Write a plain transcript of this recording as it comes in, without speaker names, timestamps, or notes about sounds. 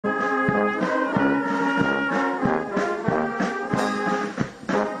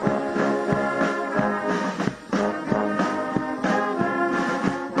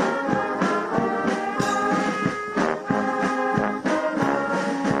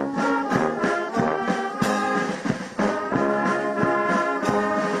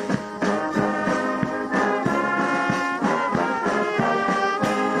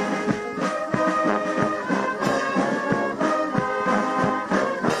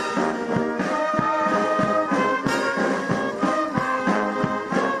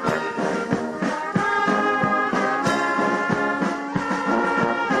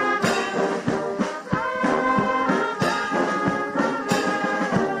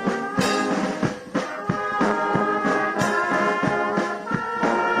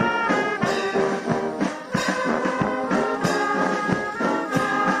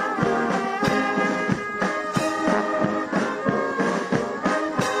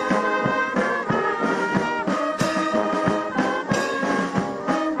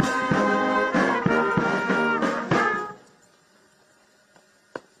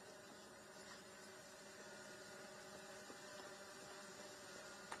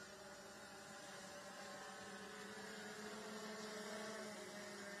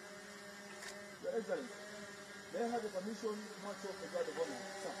Your Excellency, may I have the permission to march off the guard of honor,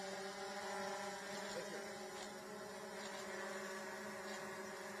 sir?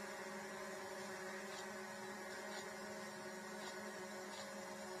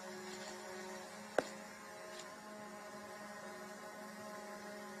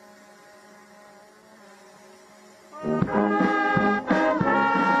 Thank you.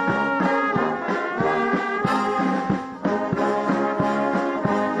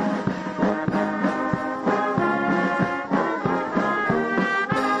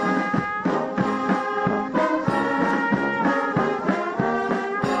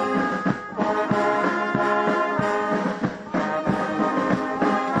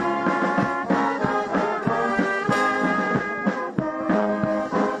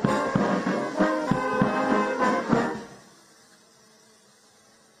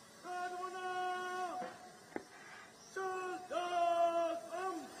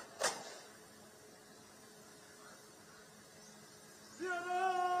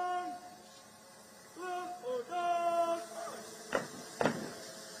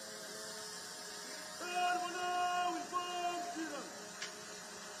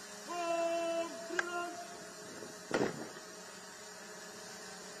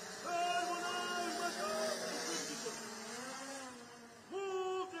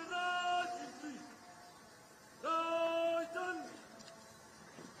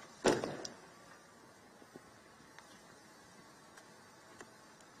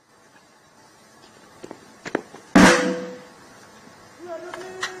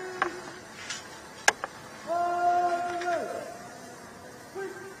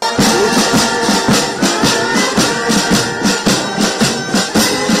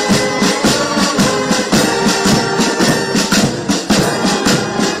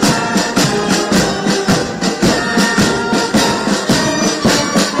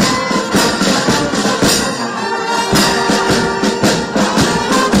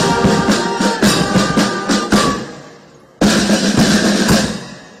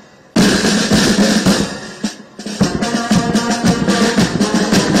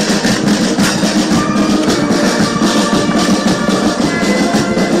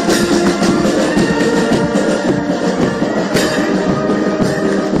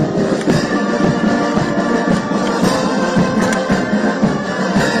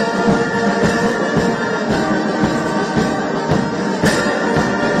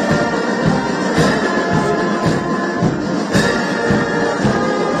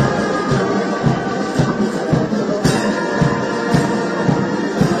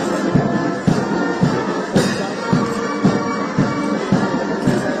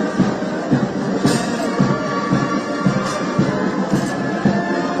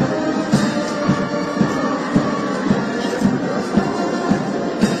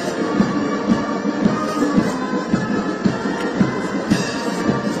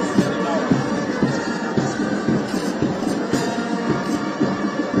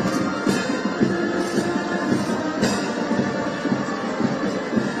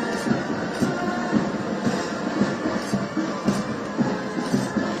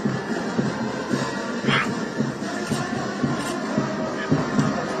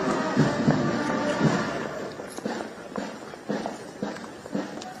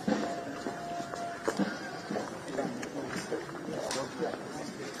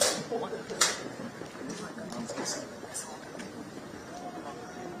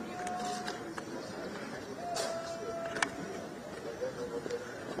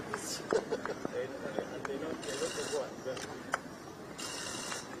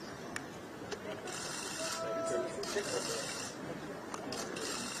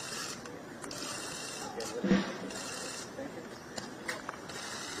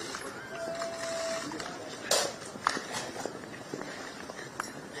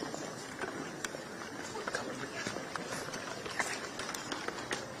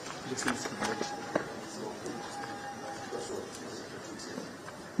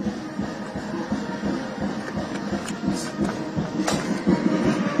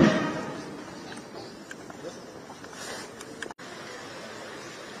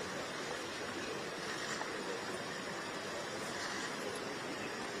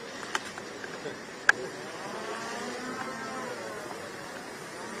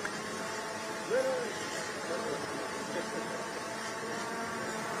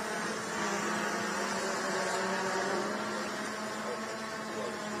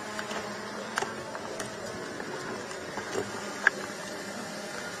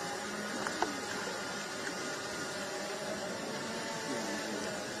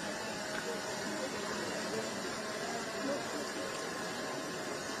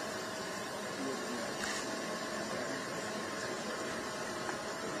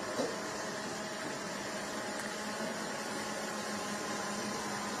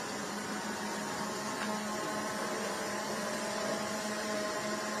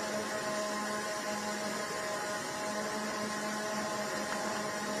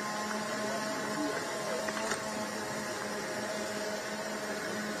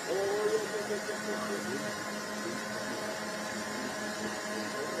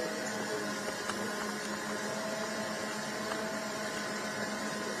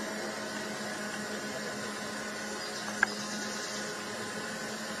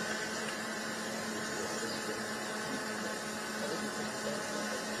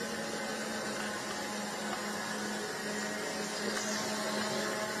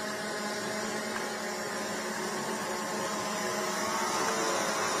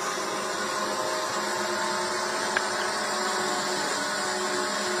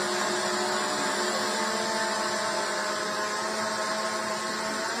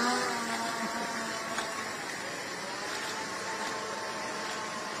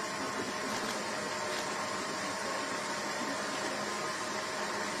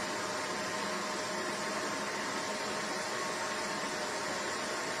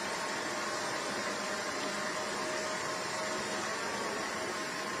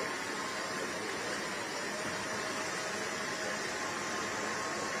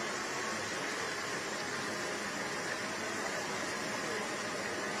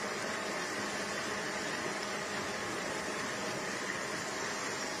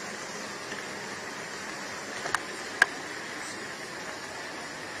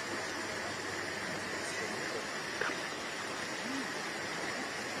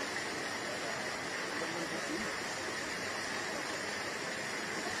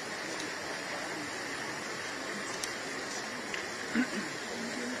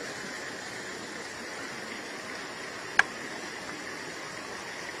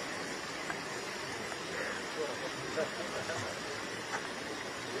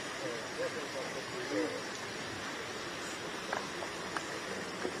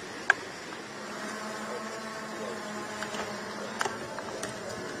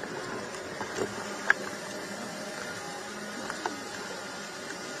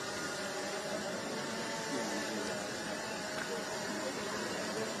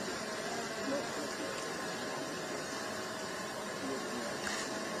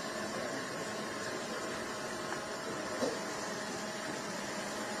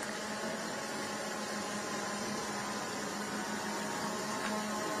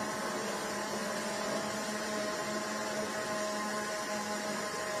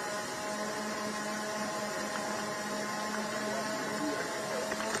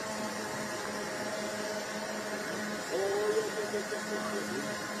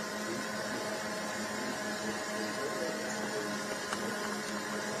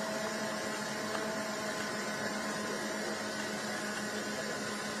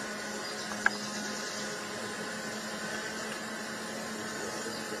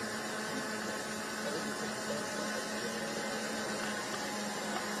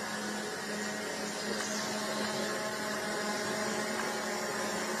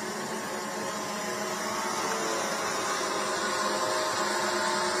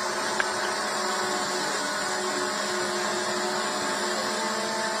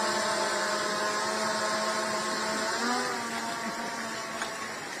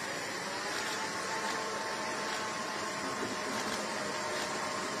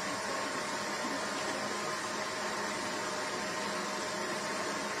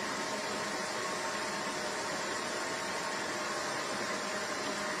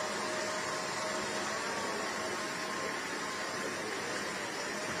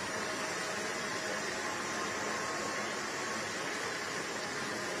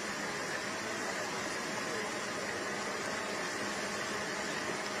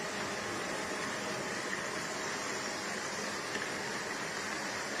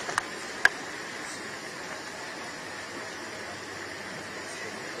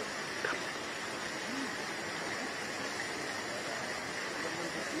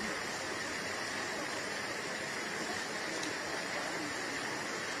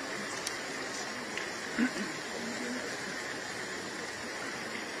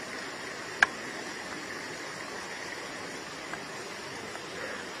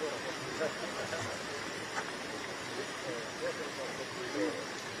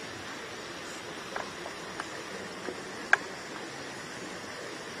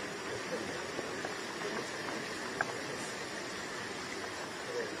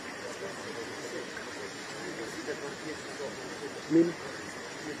 Nini?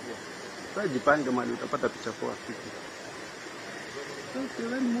 Sasa jipange mali utapata picha poa kitu.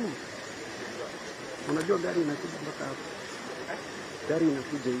 Sasa move. Unajua gari inakuja mpaka hapo. Gari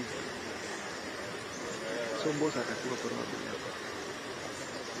inakuja hivi. So boss atakuwa kwa hapo.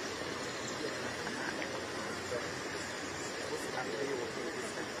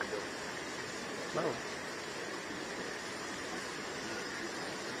 Sawa.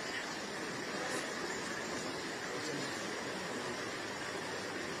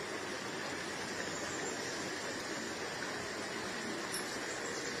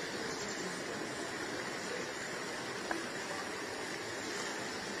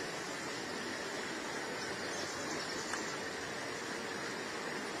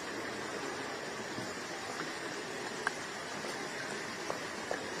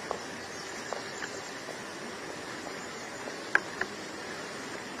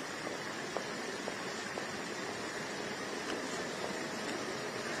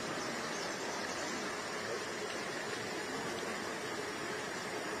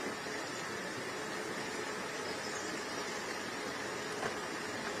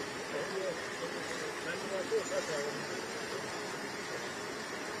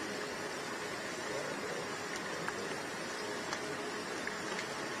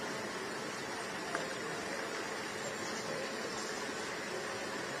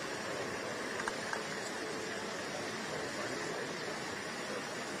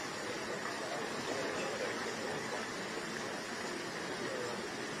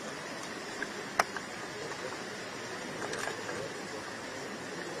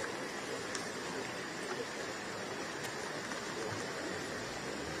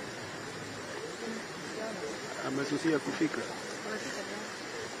 Amesusia kufika.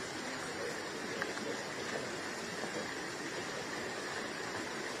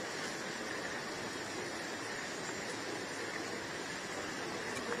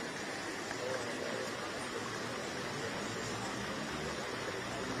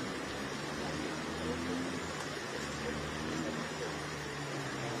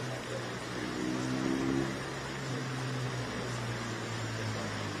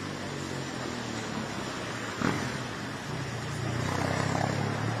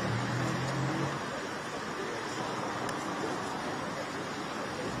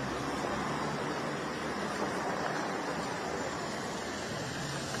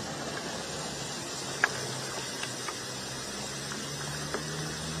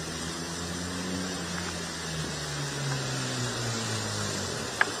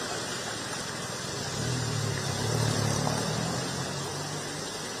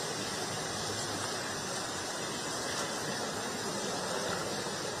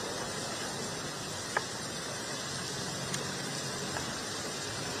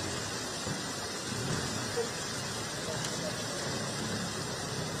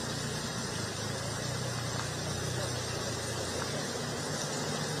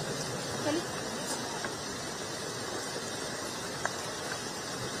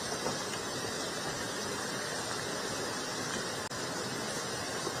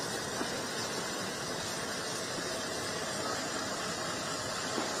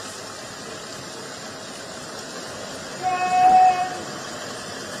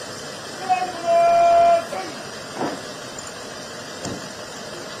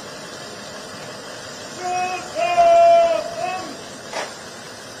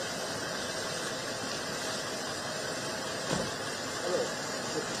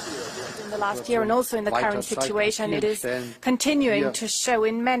 the last year and also in the current situation, it is continuing to show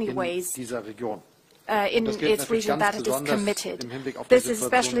in many ways in its region that it is committed. This is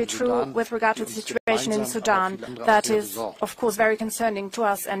especially true with regard to the situation in Sudan, that is, of course, very concerning to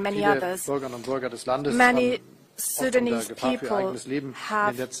us and many others. Many Sudanese people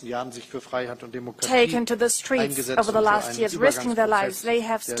have taken to the streets over the last years, risking their lives. They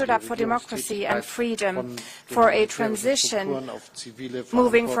have stood up for democracy and freedom, for a transition,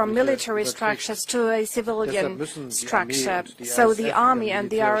 moving from military structures to a civilian structure. So the army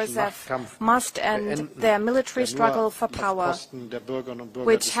and the RSF must end their military struggle for power,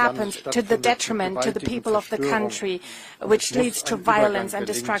 which happens to the detriment to the people of the country, which leads to violence and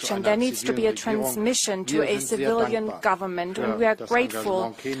destruction. There needs to be a transmission to a civilian government, and we are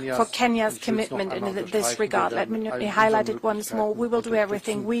grateful for Kenya's commitment in this regard. Let me highlight it once more. We will do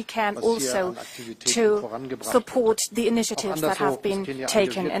everything we can also to support the initiatives that have been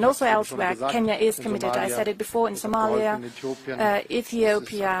taken. And also elsewhere, Kenya is committed. I said it before, in Somalia,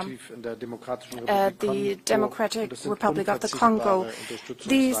 Ethiopia, the Democratic Republic of the Congo.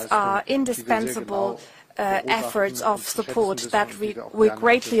 These are indispensable efforts of support that we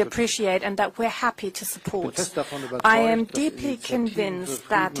greatly appreciate and that we're happy to support. I am deeply convinced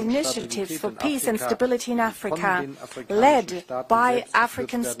that initiatives for peace and stability in Africa, led by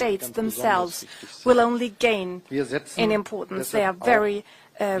African states themselves, will only gain in importance. They are very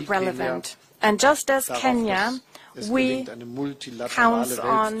relevant. And just as Kenya, we count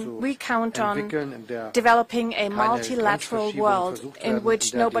on developing a multilateral world in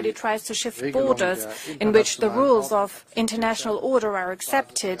which nobody tries to shift borders, in which the rules of international order are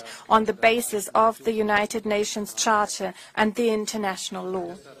accepted on the basis of the United Nations Charter and the international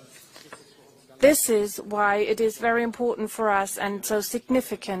law. This is why it is very important for us and so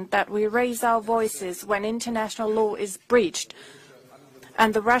significant that we raise our voices when international law is breached.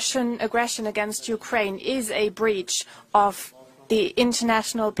 And the Russian aggression against Ukraine is a breach of the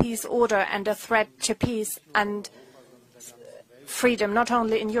international peace order and a threat to peace and freedom, not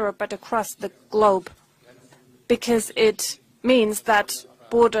only in Europe but across the globe, because it means that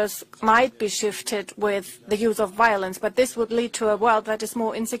borders might be shifted with the use of violence, but this would lead to a world that is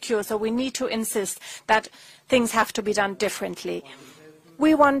more insecure. So we need to insist that things have to be done differently.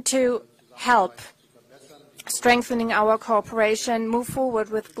 We want to help strengthening our cooperation, move forward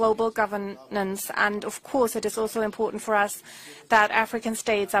with global governance, and of course it is also important for us that African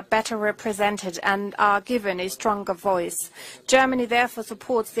states are better represented and are given a stronger voice. Germany therefore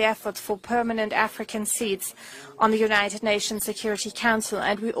supports the efforts for permanent African seats on the United Nations Security Council,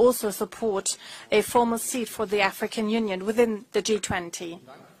 and we also support a formal seat for the African Union within the G20.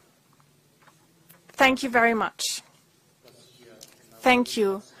 Thank you very much. Thank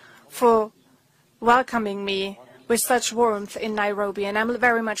you for welcoming me with such warmth in Nairobi, and I'm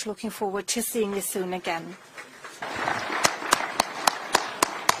very much looking forward to seeing you soon again.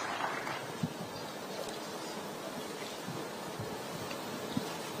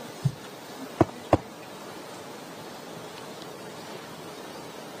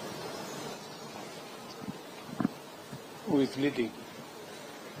 Who is leading?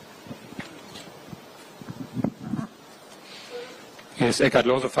 Hier ist Eckhard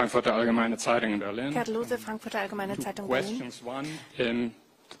Lose, Frankfurter Allgemeine Zeitung in Berlin. Eckhard Lose, Frankfurter Allgemeine Zeitung, Berlin. Questions, one to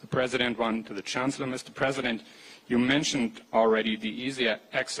the President, one to the Chancellor. Mr. President, you mentioned already the easier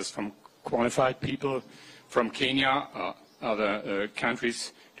access from qualified people from Kenya or other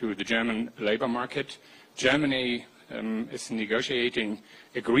countries to the German labor market. Germany is negotiating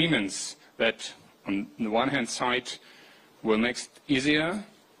agreements that, on the one hand side, will make it easier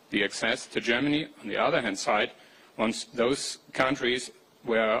the access to Germany. On the other hand side, once those countries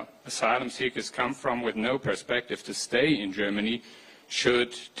where asylum seekers come from with no perspective to stay in Germany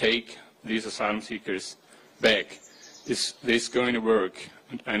should take these asylum seekers back. Is this going to work?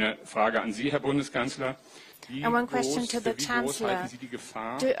 Und eine Frage an Sie, Herr Bundeskanzler. And one question to the Chancellor.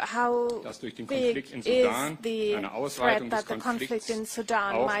 How big is the threat that the conflict in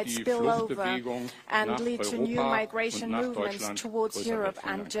Sudan might spill over and lead to new migration movements towards Europe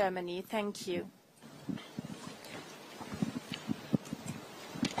and Germany? Thank you.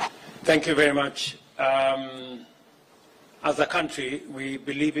 Thank you very much. As a country, we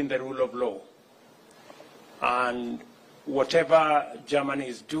believe in the rule of law. And whatever Germany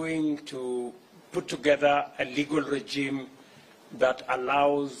is doing to put together a legal regime that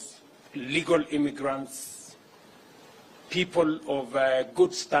allows legal immigrants, people of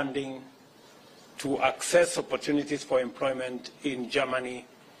good standing, to access opportunities for employment in Germany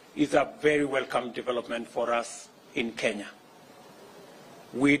is a very welcome development for us in Kenya.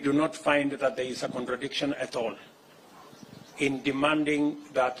 We do not find that there is a contradiction at all in demanding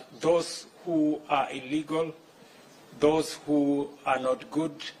that those who are illegal, those who are not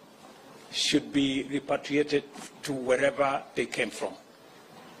good, should be repatriated to wherever they came from.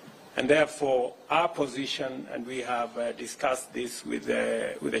 And therefore, our position, and we have discussed this with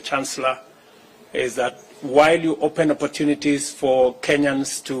the Chancellor, is that while you open opportunities for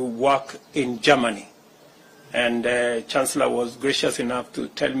Kenyans to work in Germany, and Chancellor was gracious enough to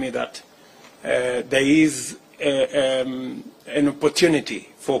tell me that there is an opportunity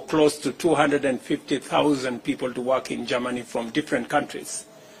for close to 250,000 people to work in Germany from different countries.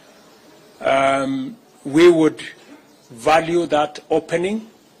 We would value that opening,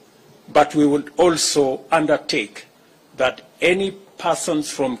 but we would also undertake that any persons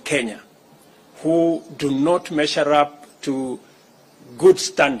from Kenya who do not measure up to good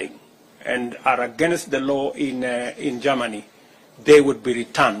standing and are against the law in Germany, they would be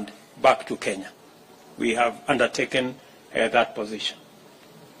returned back to Kenya. We have undertaken that position.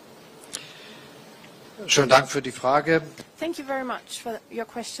 Schönen Dank für die Frage. Thank you very much for your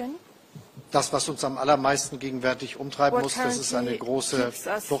question. Das, was uns am allermeisten gegenwärtig umtreiben muss, dass es eine große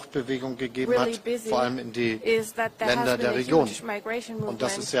Fluchtbewegung gegeben hat, vor allem in die Länder der Region. Und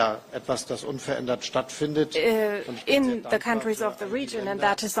das ist ja etwas, das unverändert stattfindet. In the countries of the region, and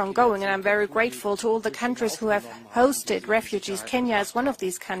that is ongoing. And I'm very grateful to all the countries who have hosted refugees. Kenya is one of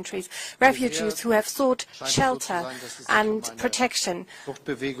these countries. Refugees who have sought shelter and protection.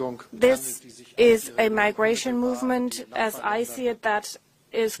 This is a migration movement, as I see it, that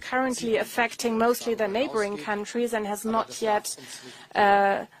is currently affecting mostly the neighboring countries and has not yet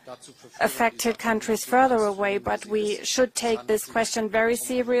affected countries further away, but we should take this question very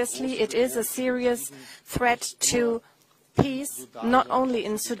seriously. It is a serious threat to peace, not only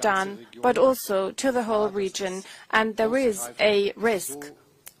in Sudan, but also to the whole region, and there is a risk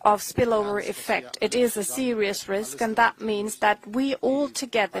of spillover effect. It is a serious risk, and that means that we all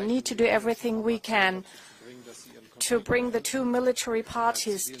together need to do everything we can to bring the two military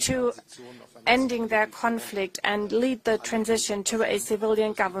parties to ending their conflict and lead the transition to a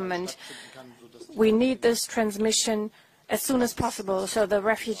civilian government. We need this transmission as soon as possible so the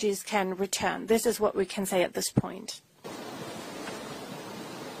refugees can return. This is what we can say at this point.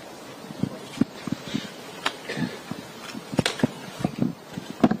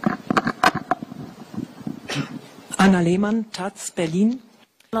 Anna Lehmann, Taz, Berlin.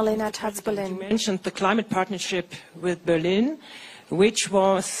 You mentioned the climate partnership with Berlin, which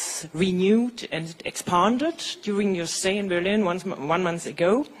was renewed and expanded during your stay in Berlin 1 month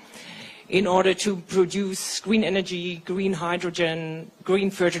ago in order to produce green energy, green hydrogen,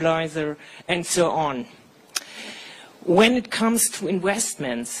 green fertilizer, and so on. When it comes to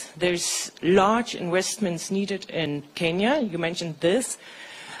investments, there's large investments needed in Kenya. You mentioned this.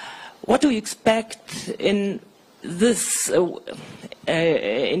 What do you expect in this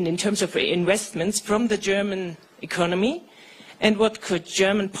in terms of investments from the German economy, and what could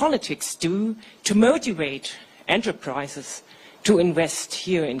German politics do to motivate enterprises to invest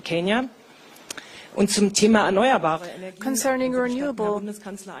here in Kenya? Concerning renewable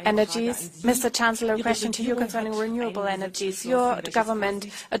energies, Mr. Chancellor, a question to you concerning renewable energies. Your government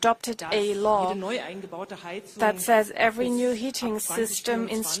adopted a law that says every new heating system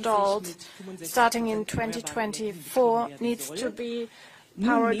installed starting in 2024 needs to be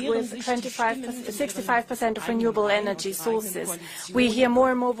powered with 65% of renewable energy sources. We hear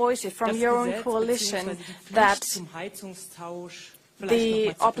more and more voices from your own coalition that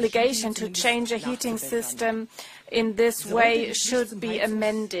the obligation to change a heating system in this way should be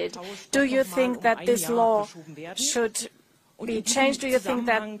amended. Do you think that this law should be changed? Do you think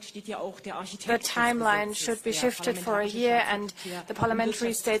that the timeline should be shifted for a year? And the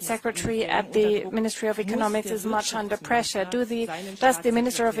Parliamentary State Secretary at the Ministry of Economics is much under pressure. Does the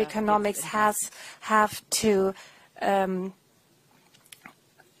Minister of Economics have to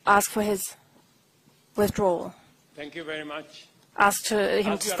ask for his withdrawal? Thank you very much. Ask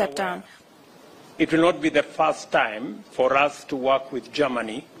him to step down. It will not be the first time for us to work with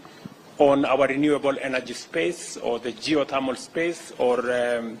Germany on our renewable energy space or the geothermal space or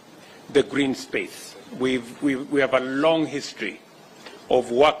the green space. We have a long history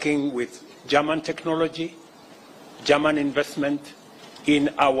of working with German technology, German investment in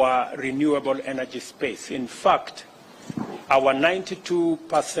our renewable energy space. In fact, our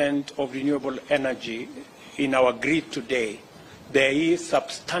 92% of renewable energy in our grid today, there is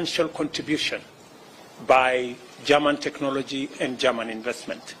substantial contribution by German technology and German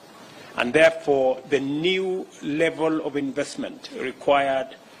investment. And therefore, the new level of investment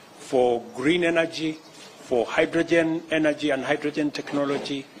required for green energy, for hydrogen energy and hydrogen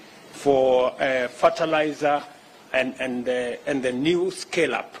technology, for fertilizer and the new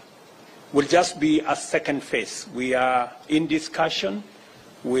scale-up will just be a second phase. We are in discussion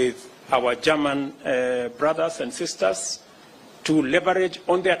with our German brothers and sisters to leverage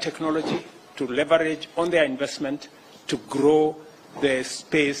on their technology, to leverage on their investment, to grow the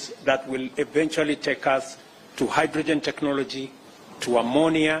space that will eventually take us to hydrogen technology, to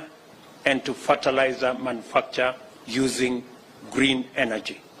ammonia, and to fertilizer manufacture using green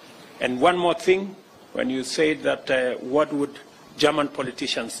energy. And one more thing, when you say that what would German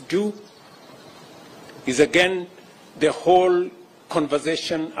politicians do, is again the whole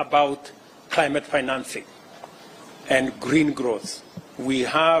conversation about climate financing and green growth. We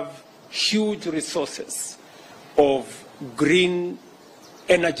have huge resources of green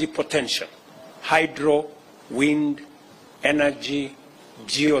energy potential, hydro, wind, energy,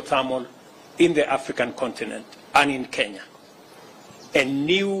 geothermal in the African continent and in Kenya. A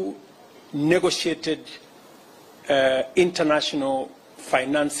new negotiated international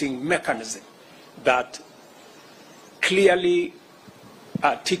financing mechanism that clearly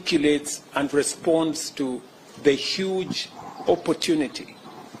articulates and responds to the huge opportunity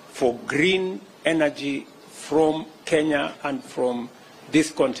for green energy from Kenya and from this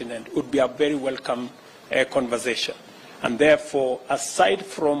continent would be a very welcome conversation. And therefore, aside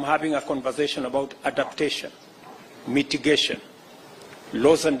from having a conversation about adaptation, mitigation,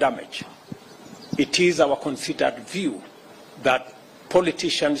 loss and damage, it is our considered view that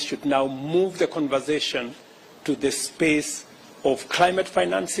politicians should now move the conversation to the space of climate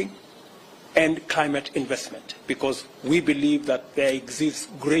financing and climate investment, because we believe that there exists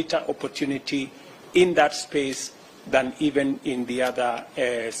greater opportunity in that space than even in the other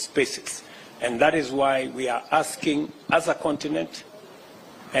spaces. And that is why we are asking as a continent,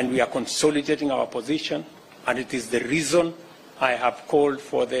 and we are consolidating our position, and it is the reason I have called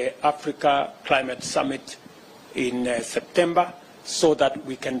for the Africa Climate Summit in September, so that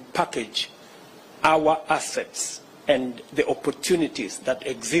we can package our assets and the opportunities that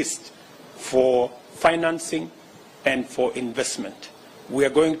exist for financing and for investment. We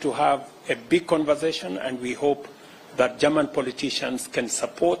are going to have a big conversation, and we hope that German politicians can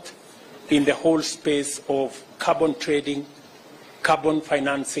support in the whole space of carbon trading, carbon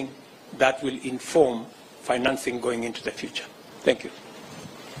financing that will inform financing going into the future. Thank you.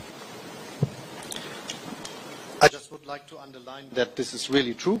 I just would like to underline that this is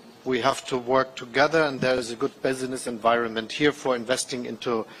really true. We have to work together, and there is a good business environment here for investing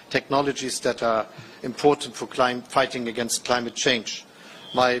into technologies that are important for fighting against climate change.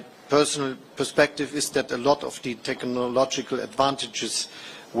 My personal perspective is that a lot of the technological advantages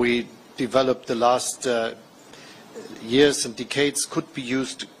we developed the last years and decades could be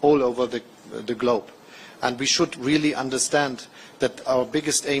used all over the globe. And we should really understand that our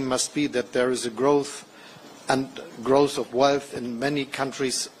biggest aim must be that there is a growth of wealth in many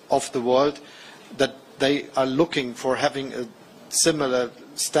countries of the world, that they are looking for having a similar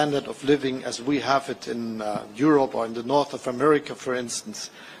standard of living as we have it in Europe or in the north of America, for instance.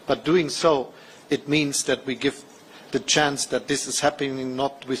 But doing so, it means that we give the chance that this is happening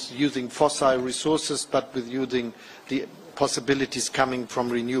not with using fossil resources, but with using the possibilities coming from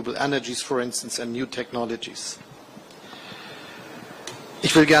renewable energies, for instance, and new technologies.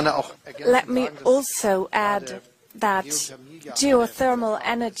 Let me also add that geothermal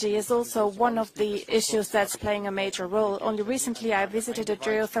energy is also one of the issues that's playing a major role. Only recently I visited a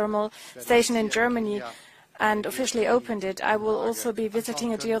geothermal station in Germany and officially opened it. I will also be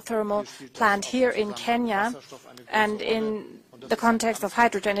visiting a geothermal plant here in Kenya, and in the context of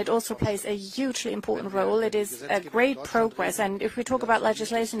hydrogen, it also plays a hugely important role. It is a great progress, and if we talk about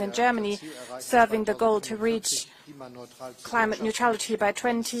legislation in Germany serving the goal to reach climate neutrality by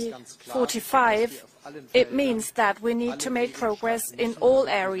 2045, it means that we need to make progress in all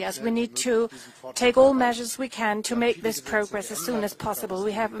areas. We need to take all measures we can to make this progress as soon as possible.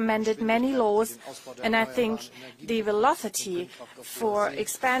 We have amended many laws, and I think the velocity for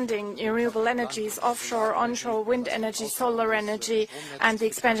expanding renewable energies, offshore, onshore, wind energy, solar energy, and the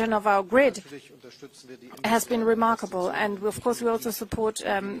expansion of our grid has been remarkable. And of course we also support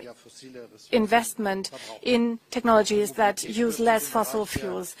investment in technologies that use less fossil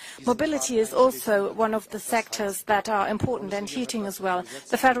fuels. Mobility is also one of the sectors that are important, and heating as well.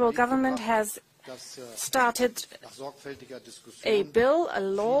 The federal government has started a bill, a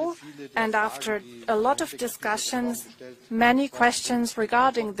law, and after a lot of discussions, many questions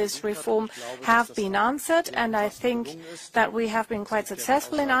regarding this reform have been answered, and I think that we have been quite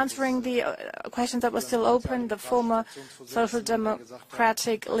successful in answering the questions that were still open. The former Social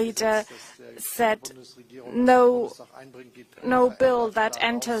Democratic leader said no bill that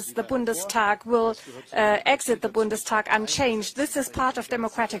enters the Bundestag will exit the Bundestag unchanged. This is part of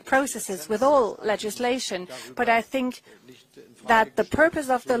democratic processes with all legislation, but I think that the purpose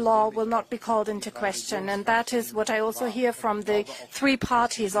of the law will not be called into question, and that is what I also hear from the three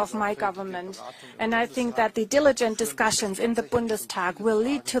parties of my government. And I think that the diligent discussions in the Bundestag will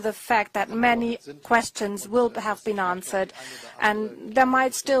lead to the fact that many questions will have been answered, and there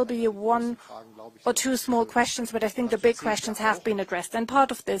might still be one or two small questions, but I think the big questions have been addressed. And part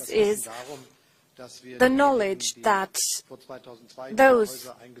of this is the knowledge that those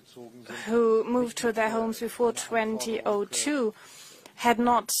who moved to their homes before 2002 had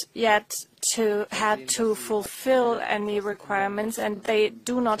not yet had to fulfill any requirements, and they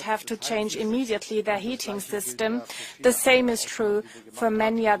do not have to change immediately their heating system. The same is true for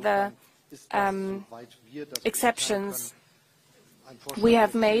many other exceptions we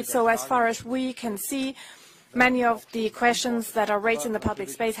have made. So as far as we can see, many of the questions that are raised in the public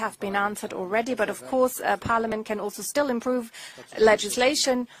space have been answered already, but of course Parliament can also still improve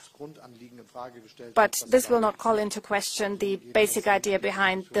legislation, but this will not call into question the basic idea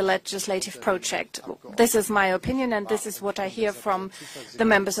behind the legislative project. This is my opinion, and this is what I hear from the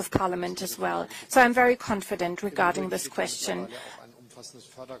members of Parliament as well. So I'm very confident regarding this question.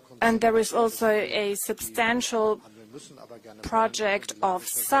 And there is also a substantial project of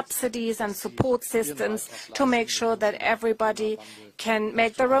subsidies and support systems to make sure that everybody can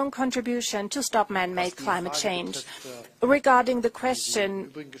make their own contribution to stop man-made climate change. Regarding the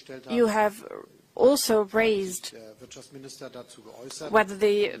question you have also raised, whether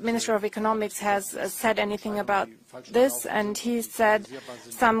the Minister of Economics has said anything about this, and he said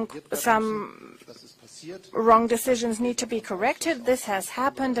some wrong decisions need to be corrected. This has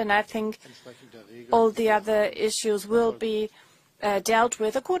happened, and I think all the other issues will be dealt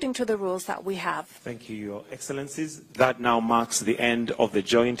with according to the rules that we have. Thank you, Your Excellencies. That now marks the end of the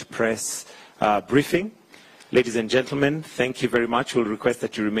joint press briefing. Ladies and gentlemen, thank you very much. We'll request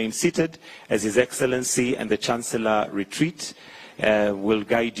that you remain seated as His Excellency and the Chancellor retreat. Will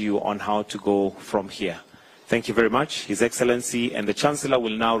guide you on how to go from here. Thank you very much. His Excellency and the Chancellor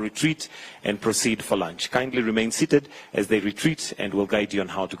will now retreat and proceed for lunch. Kindly remain seated as they retreat, and we'll guide you on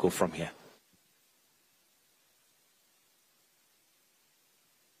how to go from here.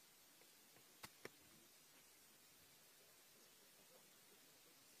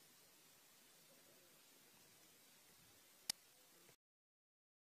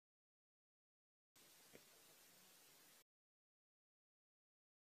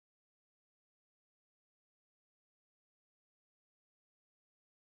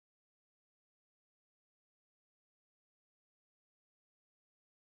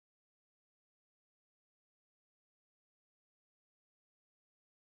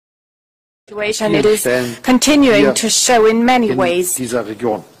 Situation. It is continuing to show in many ways in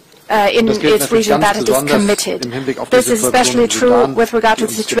its region that it is committed. This is especially true with regard to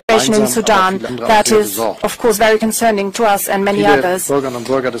the situation in Sudan. That is, of course, very concerning to us and many others.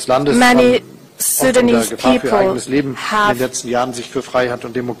 Many Sudanese people have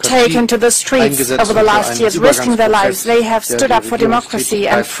taken to the streets over the last years, risking their lives. They have stood up for democracy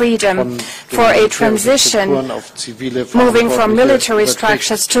and freedom, for a transition, moving from military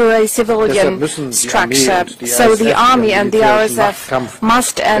structures to a civilian structure. So the army and the RSF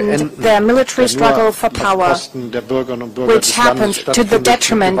must end their military struggle for power, which happens to the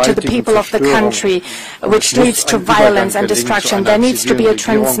detriment to the people of the country, which leads to violence and destruction. There needs to be a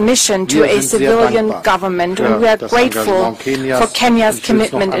transmission to a civilian government, and we are grateful for Kenya's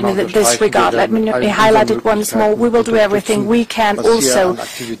commitment in this regard. Let me highlight it once more. We will do everything we can also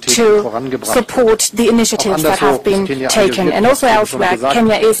to support the initiatives that have been taken. And also elsewhere,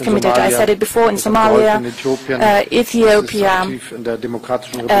 Kenya is committed. I said it before, in Somalia, Ethiopia,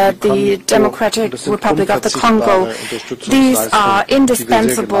 the Democratic Republic of the Congo. These are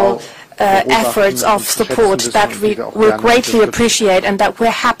indispensable efforts of support that we will greatly appreciate and that we're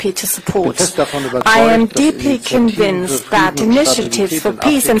happy to support. I am deeply convinced that initiatives for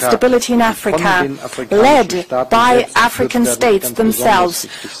peace and stability in Africa, led by African states themselves,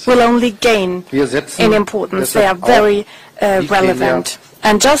 will only gain in importance. They are very relevant.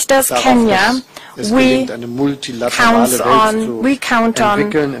 And just as Kenya we count on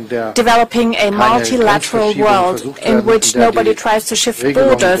developing a multilateral world in which nobody tries to shift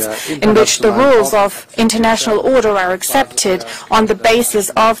borders, in which the rules of international order are accepted on the basis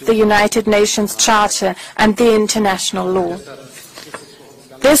of the United Nations Charter and the international law.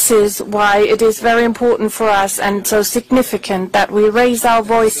 This is why it is very important for us and so significant that we raise our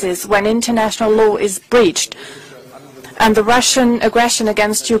voices when international law is breached. And the Russian aggression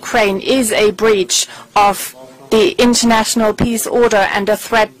against Ukraine is a breach of the international peace order and a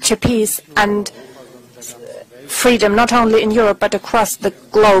threat to peace and freedom, not only in Europe but across the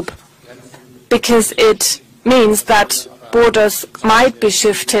globe, because it means that borders might be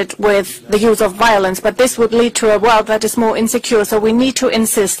shifted with the use of violence, but this would lead to a world that is more insecure, so we need to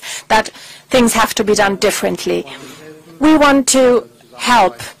insist that things have to be done differently. We want to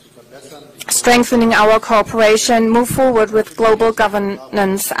help strengthening our cooperation, move forward with global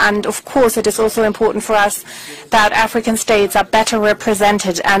governance, and of course it is also important for us that African states are better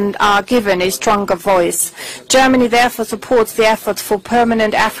represented and are given a stronger voice. Germany therefore supports the efforts for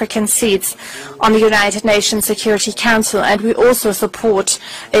permanent African seats on the United Nations Security Council, and we also support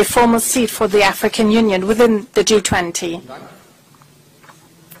a formal seat for the African Union within the G20.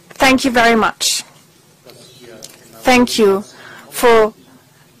 Thank you very much. Thank you for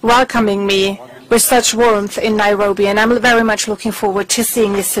welcoming me with such warmth in Nairobi, and I'm very much looking forward to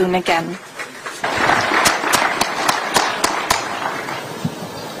seeing you soon again.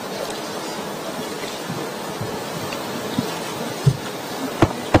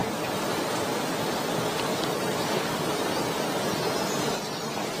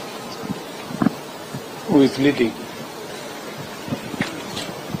 Who is leading?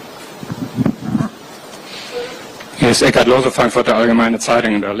 Yes, Eckhard Lose, Frankfurter Allgemeine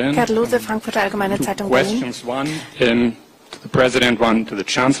Zeitung in Berlin. Eckhard Lose, Frankfurter Allgemeine Zeitung, Berlin. Questions, one to the President, one to the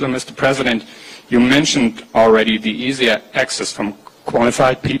Chancellor. Mr. President, you mentioned already the easier access from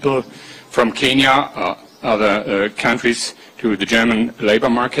qualified people from Kenya or other countries to the German labor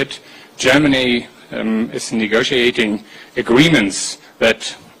market. Germany is negotiating agreements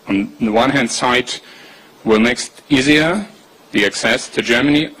that on the one hand side will make it easier the access to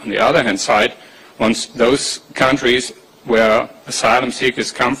Germany, on the other hand side once those countries where asylum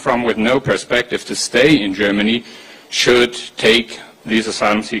seekers come from with no perspective to stay in Germany should take these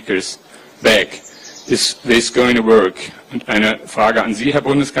asylum seekers back. Is this going to work? Und eine Frage an Sie, Herr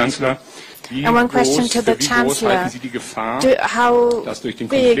Bundeskanzler. And one question to the Chancellor. How big is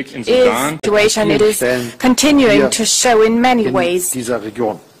the situation it is continuing to show in many ways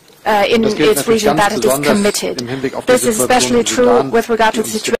in its region that it is committed? This is especially true with regard to the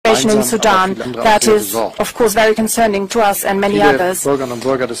situation in Sudan. That is, of course, very concerning to us and many others.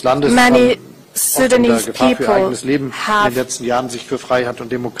 Many Sudanese people have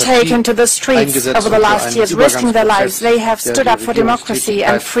taken to the streets over the last years, risking their lives. They have stood up for democracy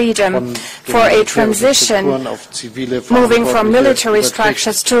and freedom, for a transition, moving from military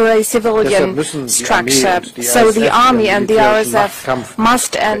structures to a civilian structure. So the army and the RSF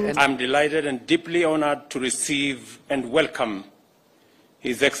must end. I'm delighted and deeply honored to receive and welcome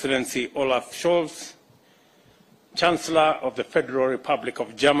His Excellency Olaf Scholz, Chancellor of the Federal Republic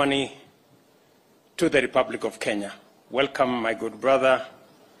of Germany, to the Republic of Kenya. Welcome, my good brother,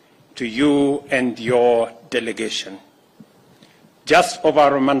 to you and your delegation. Just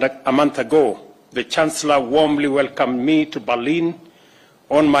over a month ago, the Chancellor warmly welcomed me to Berlin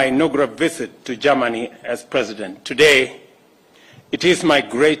on my inaugural visit to Germany as President. Today, it is my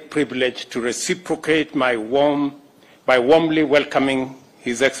great privilege to reciprocate by warmly welcoming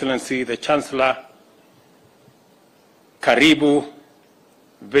His Excellency the Chancellor. Karibu,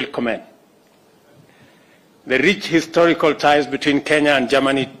 willkommen. The rich historical ties between Kenya and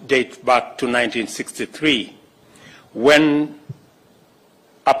Germany date back to 1963, when,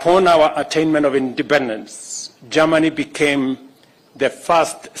 upon our attainment of independence, Germany became the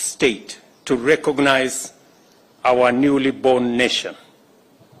first state to recognize our newly born nation.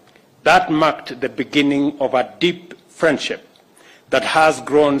 That marked the beginning of a deep friendship that has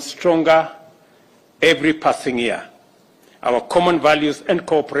grown stronger every passing year. Our common values and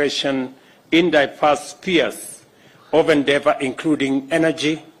cooperation in diverse spheres of endeavor, including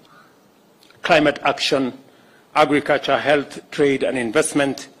energy, climate action, agriculture, health, trade and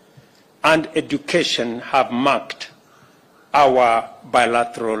investment, and education, have marked our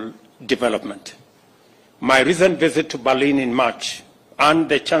bilateral development. My recent visit to Berlin in March and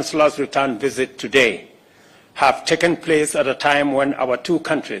the Chancellor's return visit today have taken place at a time when our two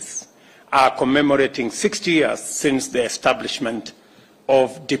countries are commemorating 60 years since the establishment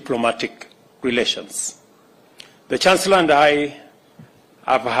of diplomatic relations. The Chancellor and I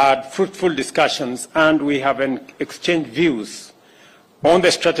have had fruitful discussions, and we have exchanged views on the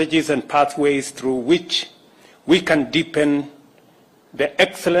strategies and pathways through which we can deepen the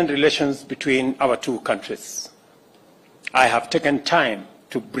excellent relations between our two countries. I have taken time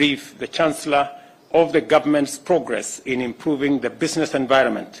to brief the Chancellor of the government's progress in improving the business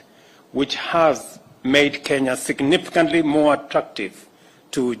environment, which has made Kenya significantly more attractive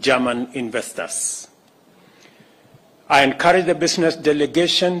to German investors. I encourage the business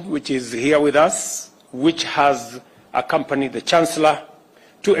delegation, which is here with us, which has accompanied the Chancellor,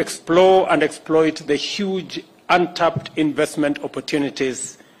 to explore and exploit the huge untapped investment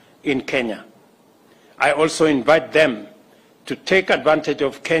opportunities in Kenya. I also invite them to take advantage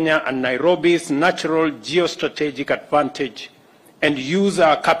of Kenya and Nairobi's natural geostrategic advantage and use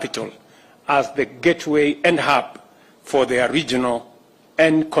our capital as the gateway and hub for their regional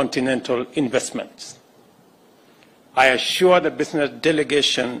and continental investments. I assure the business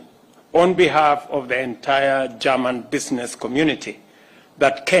delegation on behalf of the entire German business community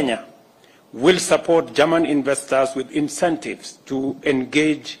that Kenya will support German investors with incentives to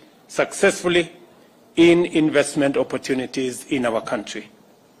engage successfully in investment opportunities in our country.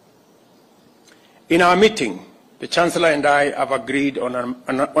 In our meeting, the Chancellor and I have agreed on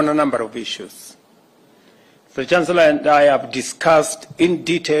a number of issues. The Chancellor and I have discussed in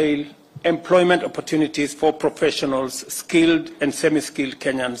detail employment opportunities for professionals, skilled and semi-skilled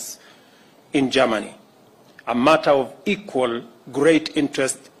Kenyans in Germany, a matter of equal great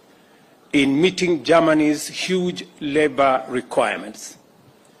interest in meeting Germany's huge labor requirements.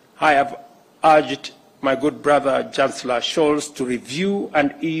 I have urged my good brother Chancellor Scholz to review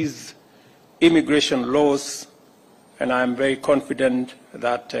and ease immigration laws, and I am very confident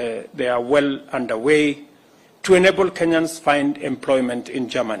that they are well underway to enable Kenyans find employment in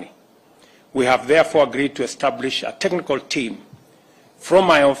Germany. We have therefore agreed to establish a technical team from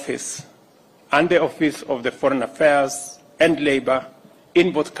my office and the Office of the Foreign Affairs and Labor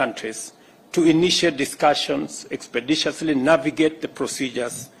in both countries to initiate discussions, expeditiously navigate the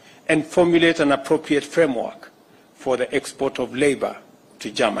procedures, and formulate an appropriate framework for the export of labor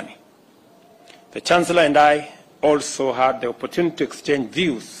to Germany. The Chancellor and I also had the opportunity to exchange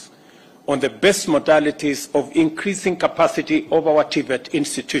views on the best modalities of increasing capacity of our TVET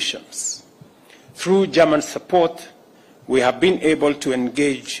institutions. Through German support, we have been able to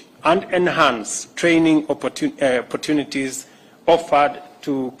engage and enhance training opportunities offered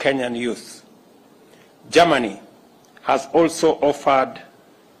to Kenyan youth. Germany has also offered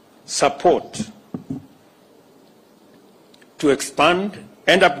support to expand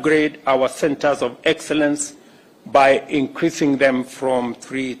and upgrade our centers of excellence by increasing them from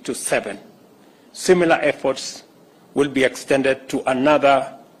 3 to 7. Similar efforts will be extended to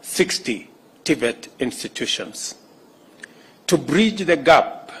another 60 TVET institutions. To bridge the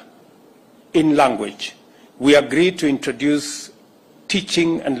gap in language, we agreed to introduce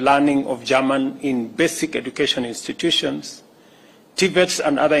teaching and learning of German in basic education institutions, TVETs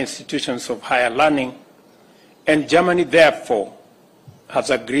and other institutions of higher learning, and Germany therefore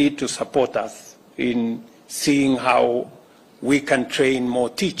has agreed to support us in seeing how we can train more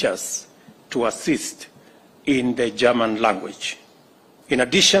teachers to assist in the German language. In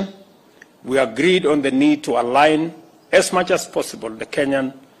addition, we agreed on the need to align as much as possible the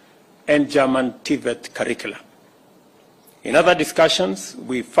Kenyan and German TVET curricula. In other discussions,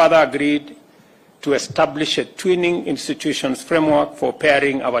 we further agreed to establish a twinning institutions framework for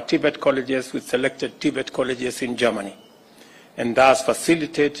pairing our TVET colleges with selected TVET colleges in Germany, and thus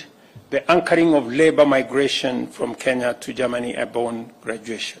facilitate the anchoring of labor migration from Kenya to Germany upon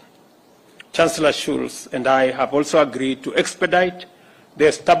graduation. Chancellor Scholz and I have also agreed to expedite the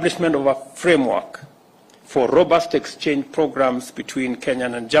establishment of a framework for robust exchange programs between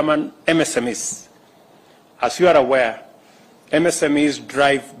Kenyan and German MSMEs. As you are aware, MSMEs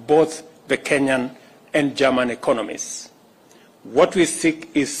drive both the Kenyan and German economies. What we seek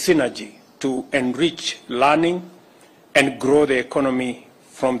is synergy to enrich learning and grow the economy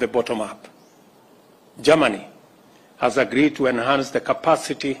from the bottom up. Germany has agreed to enhance the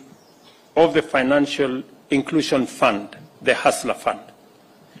capacity of the Financial Inclusion Fund, the Hustler Fund,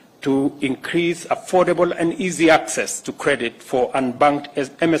 to increase affordable and easy access to credit for unbanked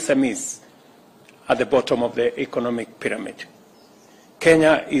MSMEs at the bottom of the economic pyramid.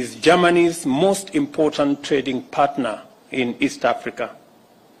 Kenya is Germany's most important trading partner in East Africa.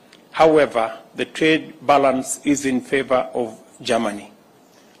 However, the trade balance is in favor of Germany.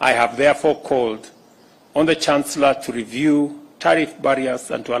 I have therefore called on the Chancellor to review tariff barriers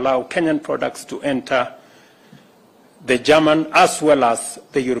and to allow Kenyan products to enter the German as well as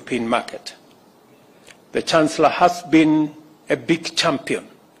the European market. The Chancellor has been a big champion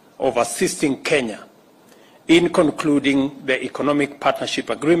of assisting Kenya in concluding the economic partnership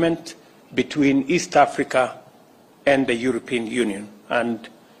agreement between East Africa and the European Union. And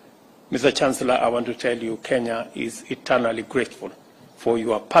Mr. Chancellor, I want to tell you, Kenya is eternally grateful for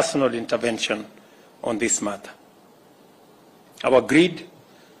your personal intervention on this matter. Our grid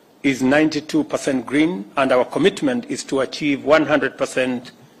is 92% green, and our commitment is to achieve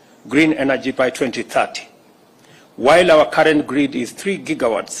 100% green energy by 2030. While our current grid is 3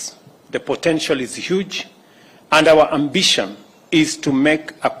 gigawatts, the potential is huge, and our ambition is to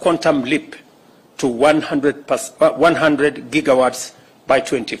make a quantum leap to 100 gigawatts by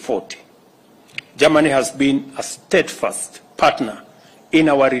 2040. Germany has been a steadfast partner in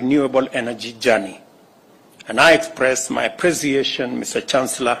our renewable energy journey. And I express my appreciation, Mr.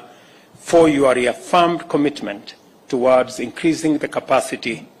 Chancellor, for your reaffirmed commitment towards increasing the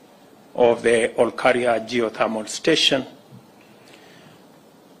capacity of the Olkaria geothermal station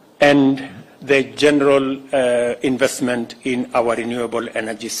and the general investment in our renewable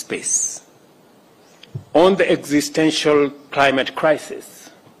energy space. On the existential climate crisis,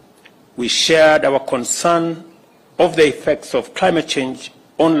 we shared our concern of the effects of climate change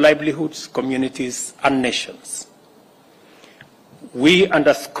on livelihoods, communities, and nations. We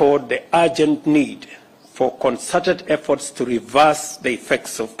underscored the urgent need for concerted efforts to reverse the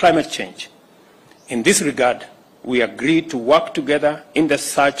effects of climate change. In this regard, we agreed to work together in the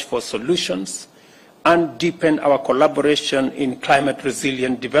search for solutions and deepen our collaboration in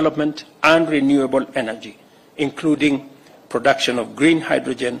climate-resilient development and renewable energy, including production of green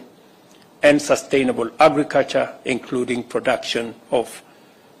hydrogen and sustainable agriculture, including production of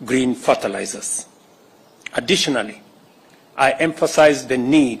green fertilizers. Additionally, I emphasized the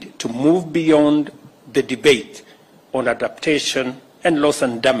need to move beyond the debate on adaptation and loss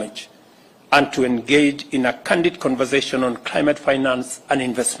and damage, and to engage in a candid conversation on climate finance and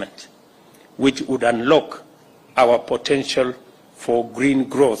investment, which would unlock our potential for green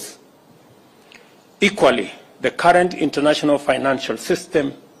growth. Equally, the current international financial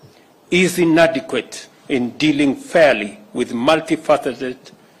system is inadequate in dealing fairly with multifaceted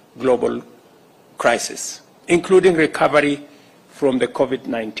global crises, including recovery from the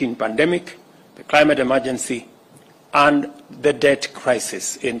COVID-19 pandemic, the climate emergency, and the debt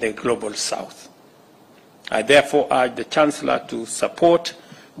crisis in the global south. I therefore urge the Chancellor to support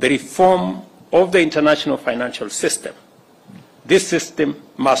the reform of the international financial system. This system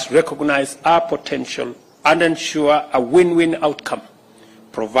must recognize our potential and ensure a win-win outcome,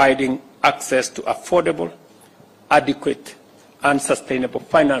 providing access to affordable, adequate, and sustainable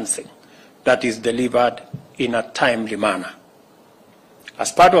financing that is delivered in a timely manner.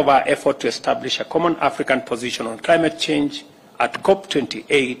 As part of our effort to establish a common African position on climate change, at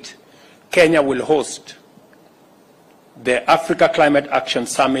COP28, Kenya will host the Africa Climate Action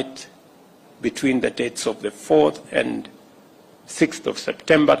Summit between the dates of the 4th and 6th of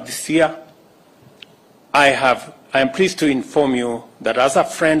September this year. I am pleased to inform you that as a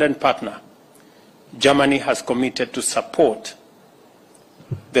friend and partner, Germany has committed to support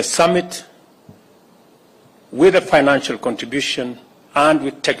the summit with a financial contribution and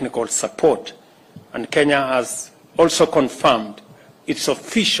with technical support. And Kenya has also confirmed its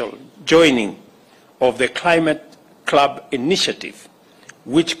official joining of the Climate Club initiative,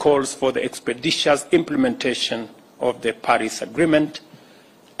 which calls for the expeditious implementation of the Paris Agreement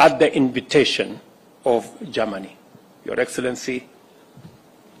at the invitation of Germany. Your Excellency,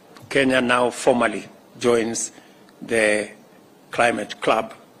 Kenya now formally joins the Climate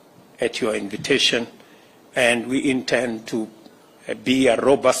Club at your invitation, and we intend to be a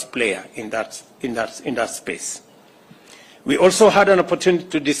robust player in that space. We also had an opportunity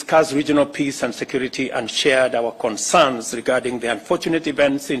to discuss regional peace and security and shared our concerns regarding the unfortunate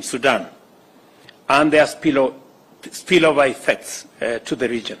events in Sudan and their spillover effects to the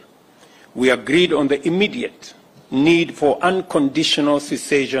region. We agreed on the immediate need for unconditional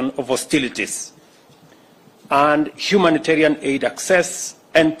cessation of hostilities and humanitarian aid access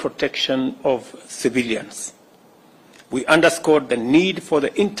and protection of civilians. We underscored the need for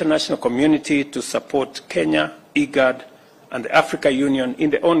the international community to support Kenya, IGAD, and the African Union in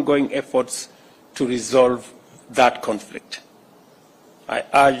the ongoing efforts to resolve that conflict. I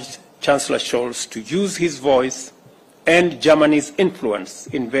urged Chancellor Scholz to use his voice and Germany's influence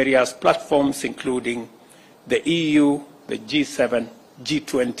in various platforms, including the EU, the G7,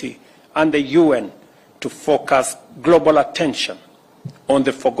 G20, and the UN, to focus global attention on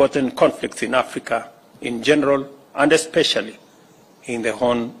the forgotten conflicts in Africa in general, and especially in the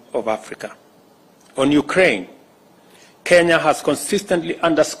Horn of Africa. On Ukraine, Kenya has consistently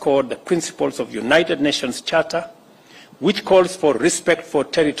underscored the principles of United Nations Charter, which calls for respect for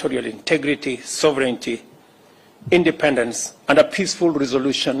territorial integrity, sovereignty, independence, and a peaceful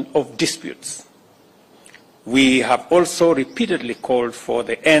resolution of disputes. We have also repeatedly called for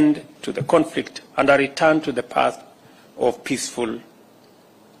the end to the conflict and a return to the path of peaceful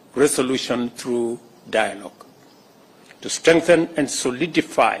resolution through dialogue. To strengthen and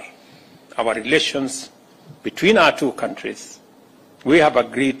solidify our relations between our two countries, we have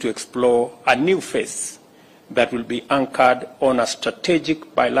agreed to explore a new phase that will be anchored on a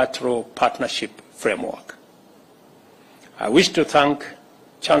strategic bilateral partnership framework. I wish to thank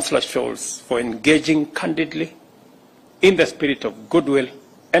Chancellor Scholz for engaging candidly in the spirit of goodwill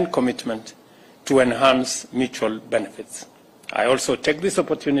and commitment to enhance mutual benefits. I also take this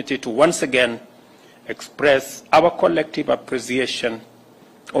opportunity to once again express our collective appreciation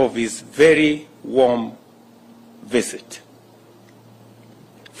of his very warm visit.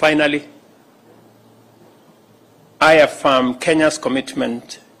 Finally, I affirm Kenya's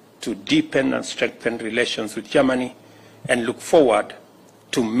commitment to deepen and strengthen relations with Germany and look forward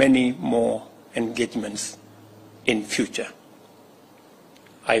to many more engagements in future.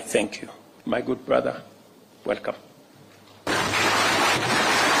 I thank you. My good brother, welcome.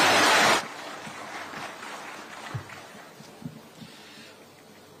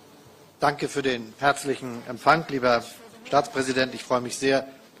 Danke für den herzlichen Empfang, lieber Staatspräsident. Ich freue mich sehr,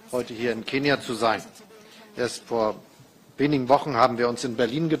 heute hier in Kenia zu sein. Erst vor wenigen Wochen haben wir uns in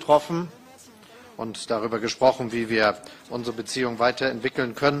Berlin getroffen und darüber gesprochen, wie wir unsere Beziehung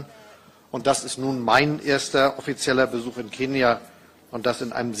weiterentwickeln können. Und das ist nun mein erster offizieller Besuch in Kenia und das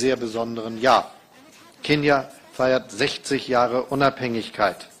in einem sehr besonderen Jahr. Kenia feiert 60 Jahre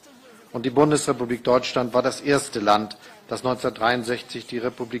Unabhängigkeit und die Bundesrepublik Deutschland war das erste Land, das 1963 die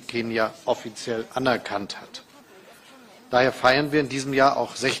Republik Kenia offiziell anerkannt hat. Daher feiern wir in diesem Jahr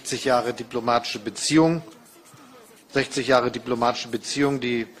auch 60 Jahre diplomatische Beziehungen. 60 Jahre diplomatische Beziehungen,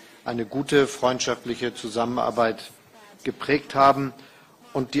 die eine gute freundschaftliche Zusammenarbeit geprägt haben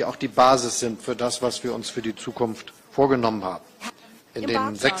und die auch die Basis sind für das, was wir uns für die Zukunft vorgenommen haben. In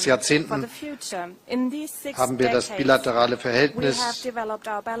den 6 Jahrzehnten haben wir das bilaterale Verhältnis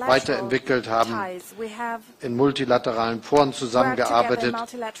weiterentwickelt, haben in multilateralen Foren zusammengearbeitet,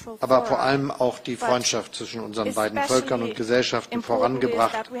 aber vor allem auch die Freundschaft zwischen unseren beiden Völkern und Gesellschaften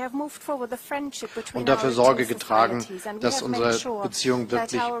vorangebracht und dafür Sorge getragen, dass unsere Beziehungen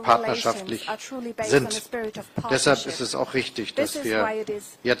wirklich partnerschaftlich sind. Deshalb ist es auch richtig, dass wir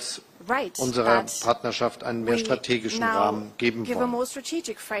jetzt unserer Partnerschaft einen mehr strategischen Rahmen geben wollen.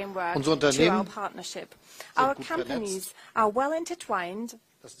 Unsere Unternehmen sind gut vernetzt.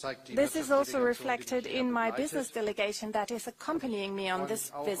 This is also reflected in my business delegation that is accompanying me on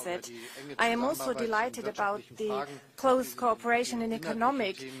this visit. I am also delighted about the close cooperation in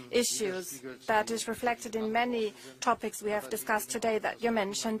economic issues that is reflected in many topics we have discussed today that you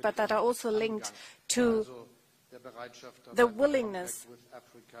mentioned, but that are also linked to the willingness,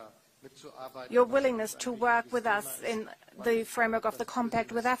 your willingness to work with us in the framework of the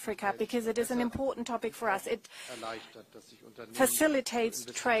Compact with Africa, because it is an important topic for us. It facilitates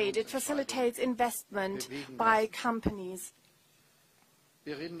trade, it facilitates investment by companies.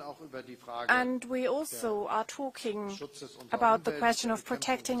 And we also are talking about the question of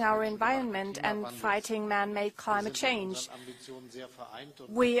protecting our environment and fighting man-made climate change.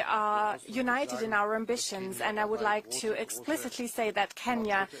 We are united in our ambitions, and I would like to explicitly say that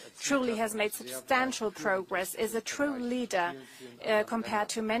Kenya truly has made substantial progress, is a true leader compared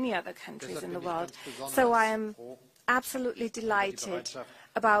to many other countries in the world. So I am absolutely delighted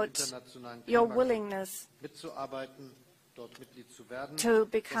about your willingness to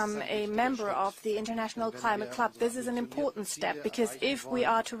become a member of the International Climate Club. This is an important step, because if we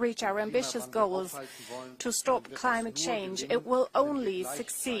are to reach our ambitious goals to stop climate change, it will only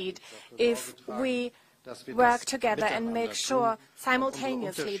succeed if we work together and make sure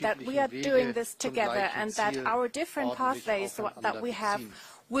simultaneously that we are doing this together and that our different pathways that we have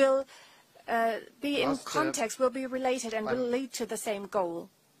will be in context, will be related and will lead to the same goal.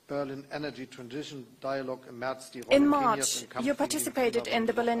 In March, you participated in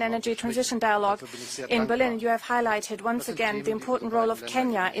the Berlin Energy Transition Dialogue. In Berlin, you have highlighted once again the important role of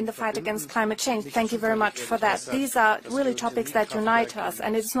Kenya in the fight against climate change. Thank you very much for that. These are really topics that unite us,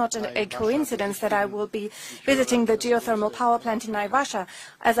 and it's not a coincidence that I will be visiting the geothermal power plant in Naivasha.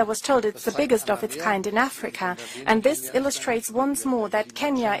 As I was told, it's the biggest of its kind in Africa, and this illustrates once more that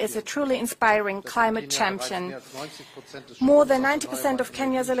Kenya is a truly inspiring climate champion. More than 90% of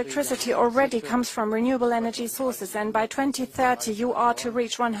Kenya's electricity already comes from renewable energy sources, and by 2030 you are to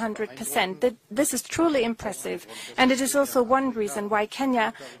reach 100%. This is truly impressive, and it is also one reason why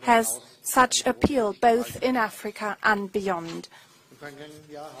Kenya has such appeal both in Africa and beyond.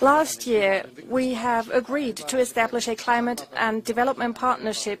 Last year, we have agreed to establish a climate and development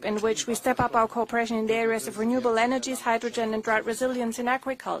partnership in which we step up our cooperation in the areas of renewable energies, hydrogen and drought resilience in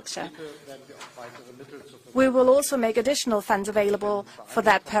agriculture. We will also make additional funds available for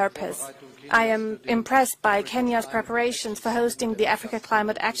that purpose. I am impressed by Kenya's preparations for hosting the Africa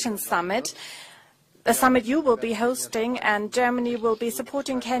Climate Action Summit, a summit you will be hosting, and Germany will be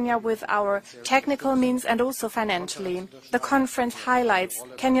supporting Kenya with our technical means and also financially. The conference highlights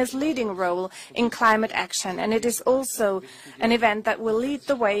Kenya's leading role in climate action, and it is also an event that will lead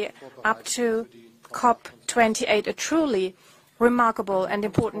the way up to COP28, a truly remarkable and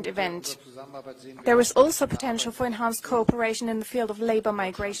important event. There is also potential for enhanced cooperation in the field of labor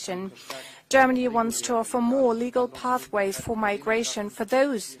migration. Germany wants to offer more legal pathways for migration for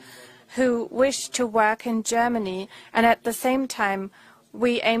those who wish to work in Germany, and at the same time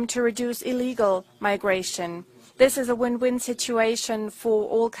we aim to reduce illegal migration. This is a win-win situation for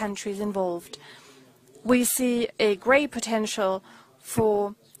all countries involved. We see a great potential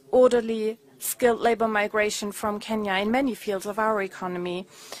for orderly, skilled labor migration from Kenya in many fields of our economy.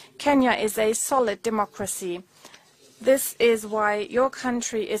 Kenya is a solid democracy. This is why your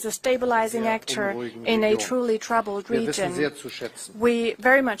country is a stabilizing actor in a truly troubled region. We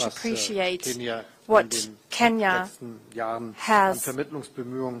very much appreciate what Kenya has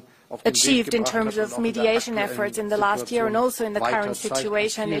achieved in terms of mediation efforts in the last year and also in the current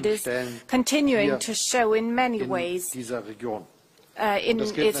situation. It is continuing to show in many ways in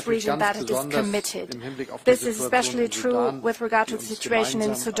its region that it is committed. This is especially true with regard to the situation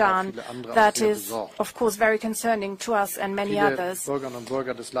in Sudan, that is, of course, very concerning to us and many others.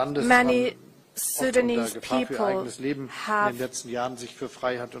 Many Sudanese people have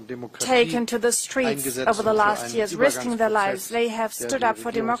taken to the streets over the last years, risking their lives. They have stood up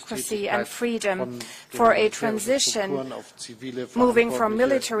for democracy and freedom, for a transition moving from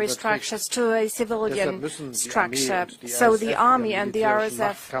military structures to a civilian structure. So the army and the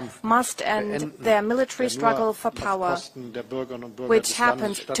RSF must end their military struggle for power, which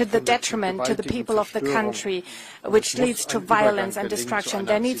happens to the detriment to the people of the country, which leads to violence and destruction.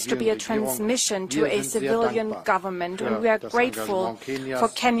 There needs to be a transmission to a civilian government, and we are grateful for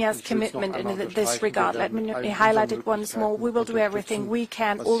Kenya's commitment in this regard. Let me highlight it once more. We will do everything we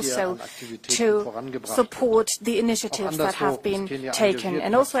can also to support the initiatives that have been taken.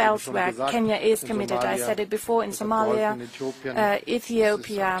 And also elsewhere, Kenya is committed. I said it before, in Somalia,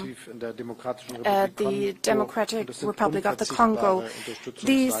 Ethiopia, the Democratic Republic of the Congo.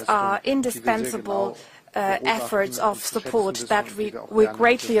 These are indispensable efforts of support that we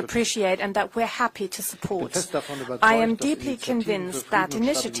greatly appreciate and that we're happy to support. I am deeply convinced that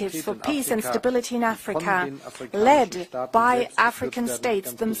initiatives for peace and stability in Africa, led by African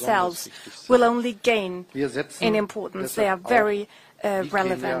states themselves, will only gain in importance. They are very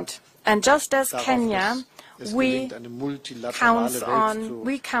relevant. And just as Kenya, we count on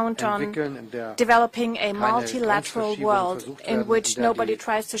developing a multilateral world in which nobody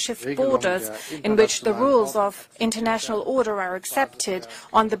tries to shift borders, in which the rules of international order are accepted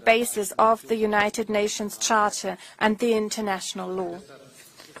on the basis of the United Nations Charter and the international law.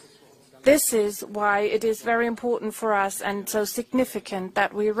 This is why it is very important for us and so significant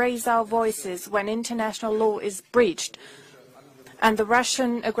that we raise our voices when international law is breached. And the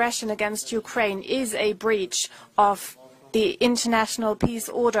Russian aggression against Ukraine is a breach of the international peace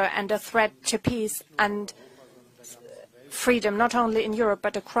order and a threat to peace and freedom, not only in Europe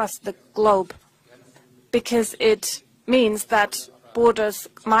but across the globe, because it means that borders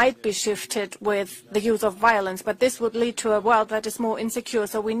might be shifted with the use of violence, but this would lead to a world that is more insecure.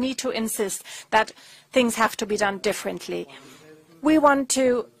 So we need to insist that things have to be done differently. We want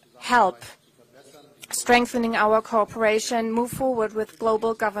to help strengthening our cooperation, move forward with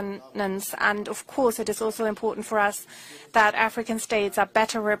global governance, and of course it is also important for us that African states are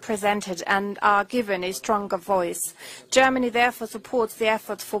better represented and are given a stronger voice. Germany therefore supports the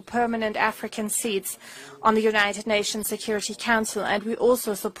efforts for permanent African seats on the United Nations Security Council, and we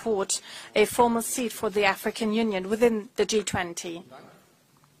also support a formal seat for the African Union within the G20.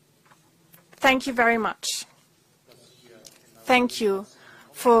 Thank you very much. Thank you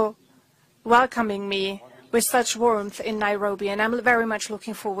for welcoming me with such warmth in Nairobi, and I'm very much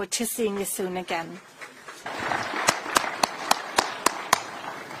looking forward to seeing you soon again.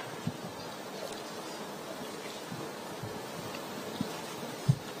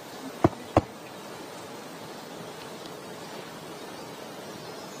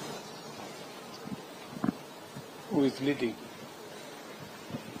 who is leading.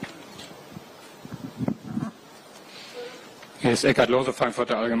 Hier ist Eckhard Lose,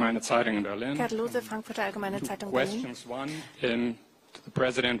 Frankfurter Allgemeine Zeitung in Berlin. Eckhard Lose, Frankfurter Allgemeine Zeitung, Berlin. Questions, one to the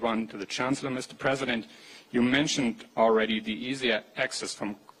President, one to the Chancellor. Mr. President, you mentioned already the easier access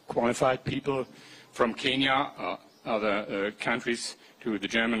from qualified people from Kenya or other countries to the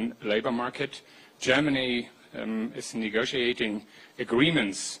German labor market. Germany is negotiating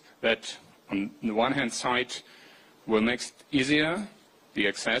agreements that, on the one hand side, will make it easier, the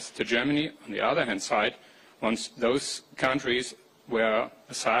access to Germany. On the other hand side, once those countries where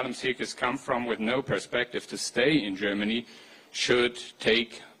asylum seekers come from with no perspective to stay in Germany should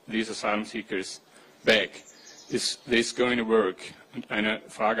take these asylum seekers back. Is this going to work? Und eine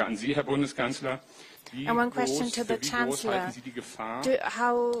Frage an Sie, Herr Bundeskanzler. And one question to the Chancellor.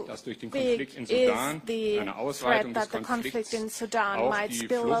 How big is the threat that the conflict in Sudan might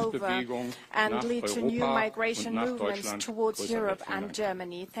spill over and lead to new migration movements towards Europe and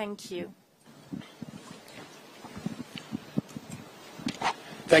Germany? Thank you.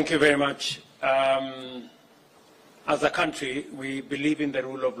 Thank you very much. As a country, we believe in the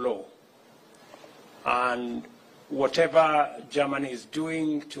rule of law. And whatever Germany is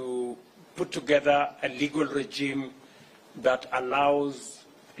doing to put together a legal regime that allows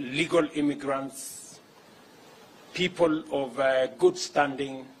legal immigrants, people of good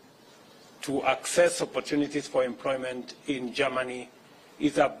standing, to access opportunities for employment in Germany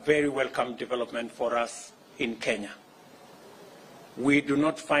is a very welcome development for us in Kenya. We do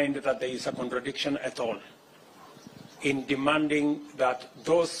not find that there is a contradiction at all in demanding that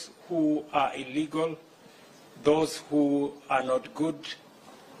those who are illegal, those who are not good,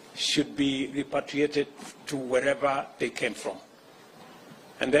 should be repatriated to wherever they came from.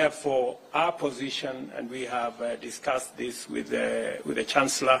 And therefore, our position, and we have discussed this with the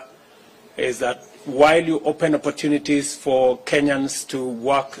Chancellor, is that while you open opportunities for Kenyans to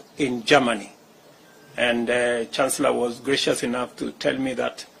work in Germany, and Chancellor was gracious enough to tell me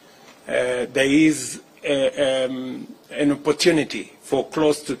that there is an opportunity for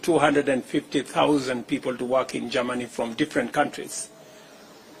close to 250,000 people to work in Germany from different countries.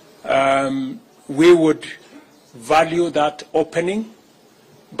 We would value that opening,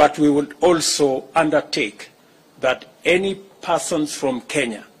 but we would also undertake that any persons from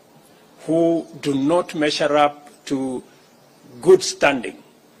Kenya who do not measure up to good standing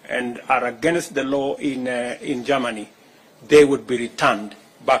and are against the law in Germany, they would be returned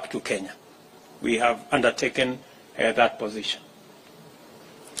back to Kenya. We have undertaken that position.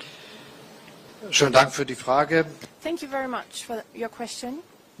 Schönen Dank für die Frage. Thank you very much for your question.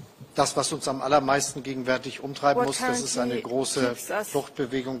 Das, was uns am allermeisten gegenwärtig umtreiben muss, dass es eine große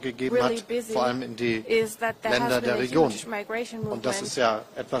Fluchtbewegung gegeben hat, vor allem in die Länder der Region. Und das ist ja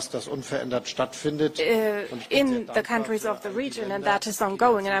etwas, das unverändert stattfindet. In the countries of the region, and that is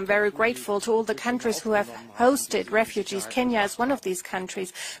ongoing. And I'm very grateful to all the countries who have hosted refugees. Kenya is one of these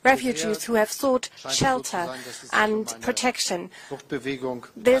countries. Refugees who have sought shelter and protection.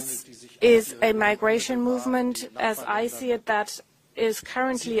 This is a migration movement, as I see it, that is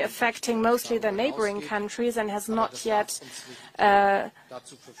currently affecting mostly the neighboring countries and has not yet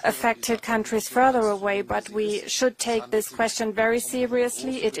affected countries further away, but we should take this question very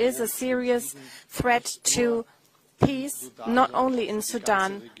seriously. It is a serious threat to peace, not only in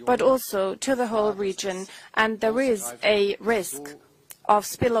Sudan, but also to the whole region, and there is a risk of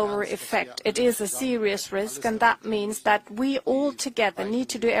spillover effect. It is a serious risk, and that means that we all together need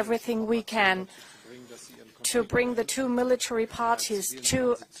to do everything we can to bring the two military parties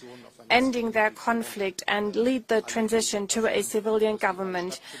to ending their conflict and lead the transition to a civilian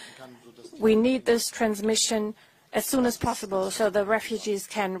government. We need this transmission as soon as possible so the refugees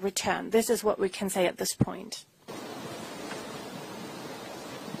can return. This is what we can say at this point.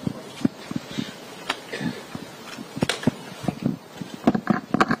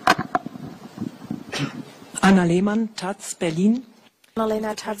 Anna Lehmann, Taz, Berlin.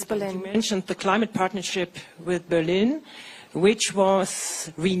 You mentioned the climate partnership with Berlin, which was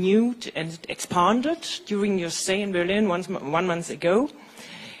renewed and expanded during your stay in Berlin 1 month ago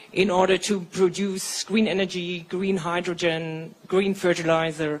in order to produce green energy, green hydrogen, green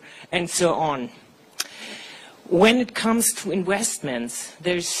fertilizer, and so on. When it comes to investments,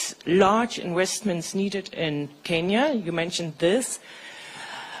 there's large investments needed in Kenya. You mentioned this.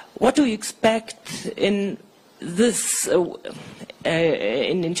 What do you expect in this,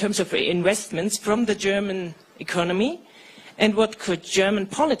 in terms of investments from the German economy, and what could German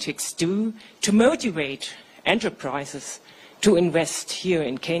politics do to motivate enterprises to invest here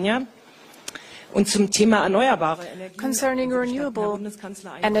in Kenya? Und zum Thema erneuerbare Energien. Concerning renewable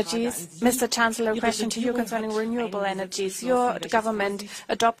energies, Mr. Chancellor, a question to you concerning renewable energies. Your government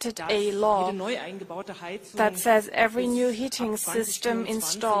adopted a law that says every new heating system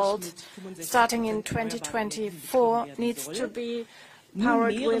installed starting in 2024 needs to be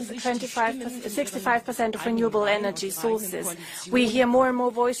powered with 65% of renewable energy sources. We hear more and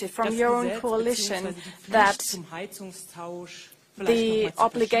more voices from your own coalition that the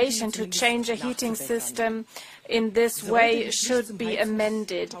obligation to change a heating system in this way should be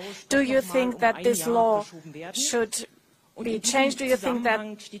amended. Do you think that this law should be changed? Do you think that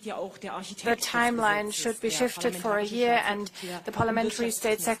the timeline should be shifted for a year? And the Parliamentary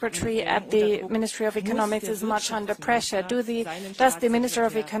State Secretary at the Ministry of Economics is much under pressure. Does the Minister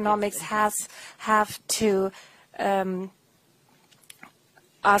of Economics have to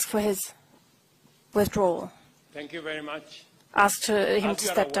ask for his withdrawal? Thank you very much. Ask him to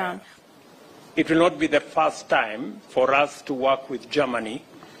step down. It will not be the first time for us to work with Germany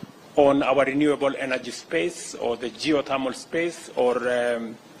on our renewable energy space or the geothermal space or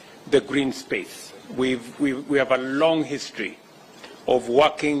the green space. We have a long history of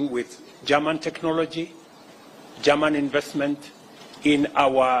working with German technology, German investment in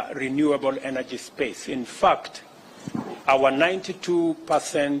our renewable energy space. In fact, our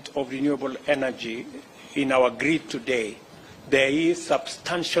 92% of renewable energy in our grid today, there is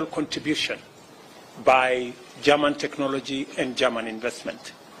substantial contribution by German technology and German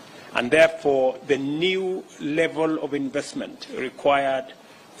investment. And therefore, the new level of investment required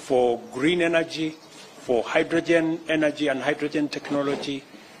for green energy, for hydrogen energy and hydrogen technology,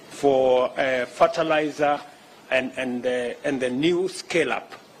 for fertilizer and the new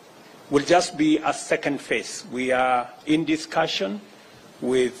scale-up will just be a second phase. We are in discussion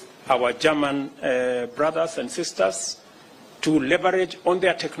with our German brothers and sisters to leverage on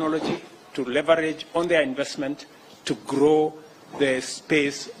their technology, to leverage on their investment, to grow the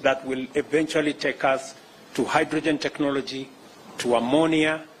space that will eventually take us to hydrogen technology, to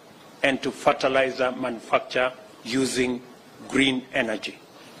ammonia, and to fertilizer manufacture using green energy.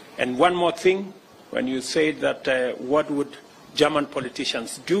 And one more thing, when you say that what would German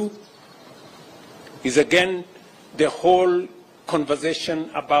politicians do, is again the whole conversation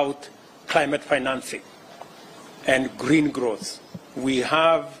about climate financing and green growth. We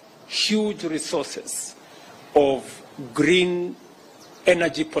have huge resources of green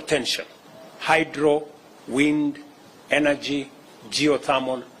energy potential, hydro, wind, energy,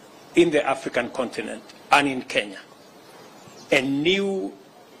 geothermal in the African continent and in Kenya. A new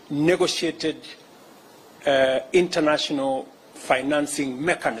negotiated international financing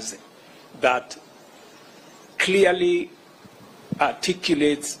mechanism that clearly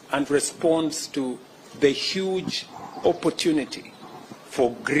articulates and responds to the huge opportunity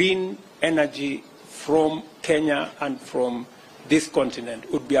for green energy from Kenya and from this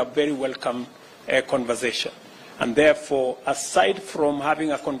continent would be a very welcome conversation. And therefore, aside from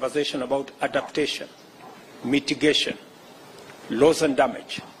having a conversation about adaptation, mitigation, loss and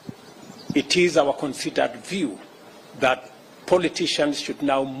damage, it is our considered view that politicians should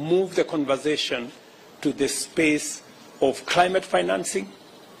now move the conversation to the space of climate financing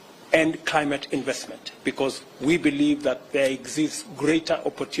and climate investment, because we believe that there exists greater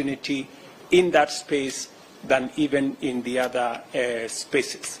opportunity in that space than even in the other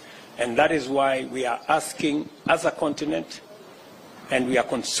spaces. And that is why we are asking as a continent, and we are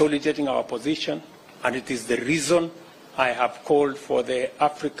consolidating our position, and it is the reason I have called for the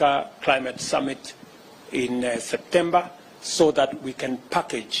Africa Climate Summit in September, so that we can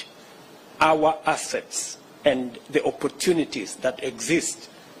package our assets and the opportunities that exist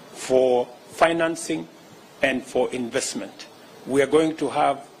for financing and for investment. We are going to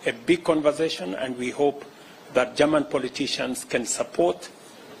have a big conversation, and we hope that German politicians can support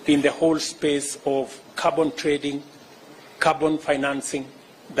in the whole space of carbon trading, carbon financing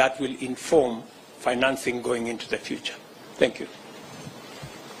that will inform financing going into the future. Thank you.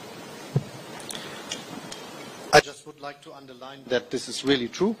 I just would like to underline that this is really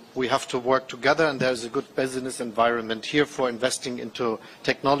true. We have to work together, and there is a good business environment here for investing into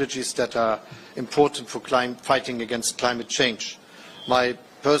technologies that are important for fighting against climate change. My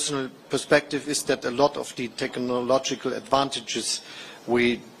personal perspective is that a lot of the technological advantages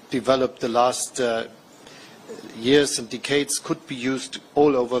we developed the last years and decades could be used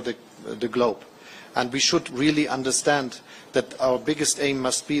all over the globe. And we should really understand that our biggest aim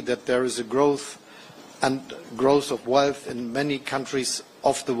must be that there is a growth of wealth in many countries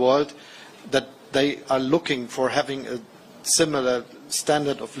of the world, that they are looking for having a similar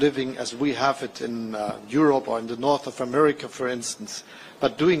standard of living as we have it in Europe or in the north of America, for instance.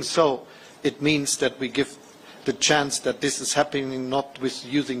 But doing so it means that we give the chance that this is happening not with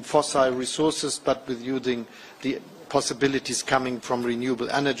using fossil resources, but with using the possibilities coming from renewable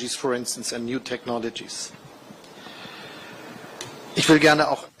energies, for instance, and new technologies.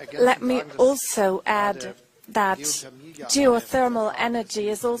 Let me also add that geothermal energy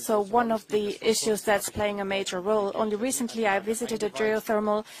is also one of the issues that's playing a major role. Only recently I visited a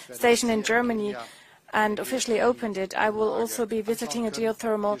geothermal station in Germany and officially opened it. I will also be visiting a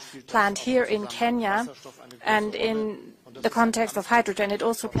geothermal plant here in Kenya, and in the context of hydrogen, it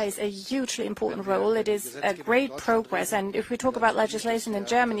also plays a hugely important role. It is a great progress, and if we talk about legislation in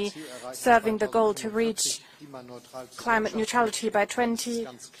Germany serving the goal to reach climate neutrality by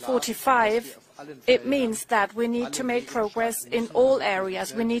 2045, it means that we need to make progress in all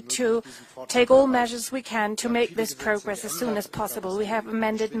areas. We need to take all measures we can to make this progress as soon as possible. We have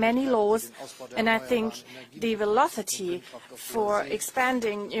amended many laws, and I think the velocity for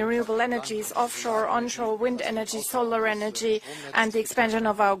expanding renewable energies, offshore, onshore, wind energy, solar energy, and the expansion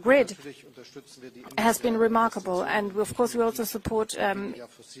of our grid has been remarkable. And of course, we also support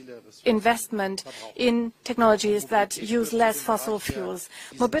investment in technologies that use less fossil fuels.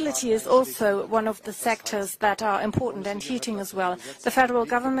 Mobility is also one of the sectors that are important, and heating as well. The federal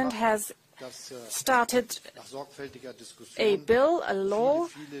government has started a bill, a law,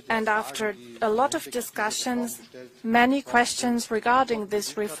 and after a lot of discussions, many questions regarding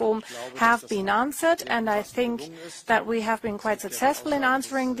this reform have been answered, and I think that we have been quite successful in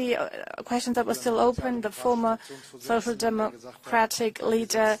answering the questions that were still open. The former Social Democratic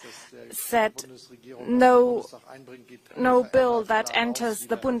leader said no bill that enters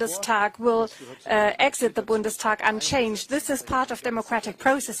the Bundestag will exit the Bundestag unchanged. This is part of democratic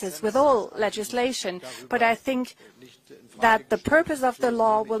processes with all legislation, but I think that the purpose of the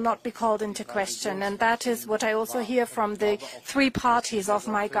law will not be called into question, and that is what I also hear from the three parties of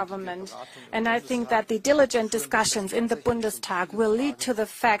my government. And I think that the diligent discussions in the Bundestag will lead to the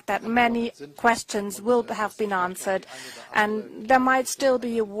fact that many questions will have been answered, and there might still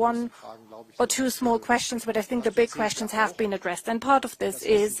be one or two small questions, but I think the big questions have been addressed. And part of this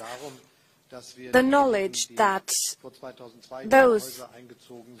is the knowledge that those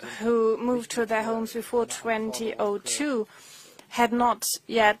who moved to their homes before 2002 had not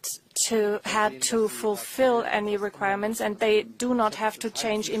yet had to fulfill any requirements, and they do not have to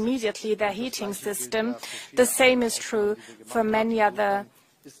change immediately their heating system. The same is true for many other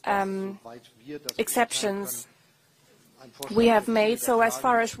exceptions we have made. So as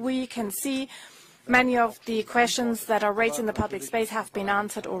far as we can see, many of the questions that are raised in the public space have been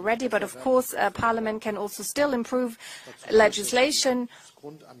answered already, but of course Parliament can also still improve legislation,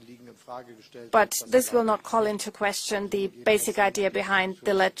 but this will not call into question the basic idea behind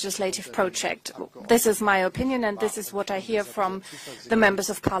the legislative project. This is my opinion, and this is what I hear from the members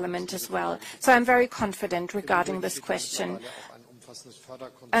of Parliament as well. So I'm very confident regarding this question.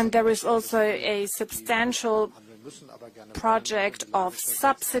 And there is also a substantial project of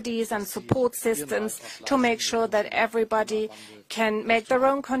subsidies and support systems to make sure that everybody can make their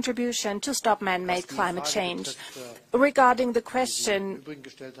own contribution to stop man-made climate change. Regarding the question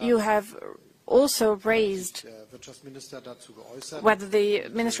you have also raised, whether the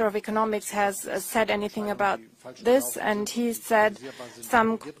Minister of Economics has said anything about this, and he said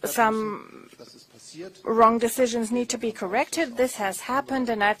some wrong decisions need to be corrected. This has happened,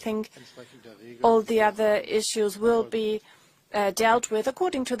 and I think all the other issues will be dealt with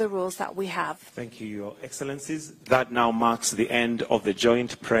according to the rules that we have. Thank you, Your Excellencies. That now marks the end of the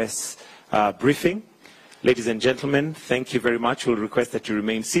joint press briefing. Ladies and gentlemen, thank you very much. We'll request that you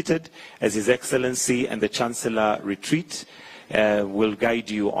remain seated as His Excellency and the Chancellor retreat. Will guide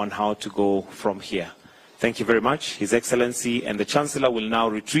you on how to go from here. Thank you very much. His Excellency and the Chancellor will now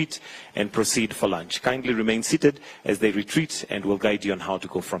retreat and proceed for lunch. Kindly remain seated as they retreat, and we'll guide you on how to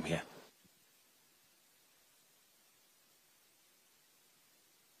go from here.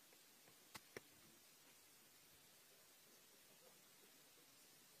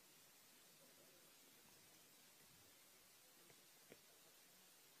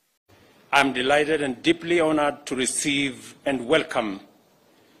 I'm delighted and deeply honored to receive and welcome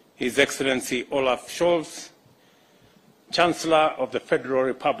His Excellency Olaf Scholz, Chancellor of the Federal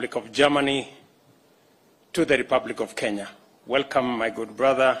Republic of Germany, to the Republic of Kenya. Welcome, my good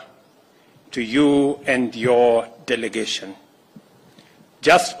brother, to you and your delegation.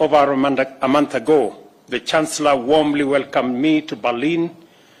 Just over a month ago, the Chancellor warmly welcomed me to Berlin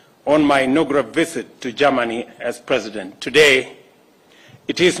on my inaugural visit to Germany as President. Today,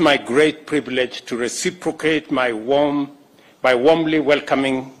 it is my great privilege to reciprocate by warmly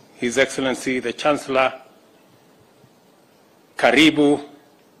welcoming His Excellency the Chancellor. Karibu,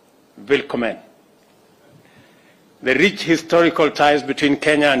 willkommen. The rich historical ties between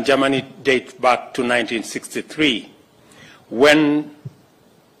Kenya and Germany date back to 1963, when,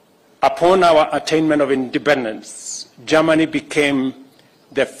 upon our attainment of independence, Germany became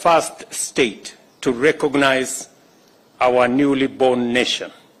the first state to recognize our newly born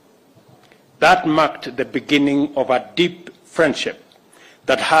nation. That marked the beginning of a deep friendship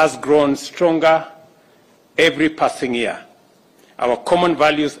that has grown stronger every passing year. Our common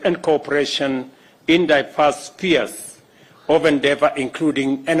values and cooperation in diverse spheres of endeavor,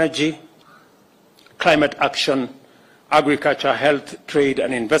 including energy, climate action, agriculture, health, trade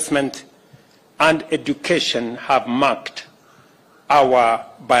and investment, and education, have marked our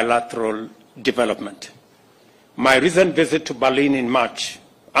bilateral development. My recent visit to Berlin in March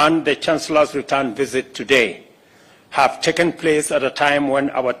and the Chancellor's return visit today have taken place at a time when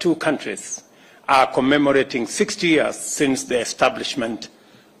our two countries are commemorating 60 years since the establishment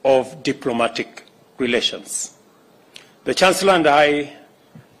of diplomatic relations. The Chancellor and I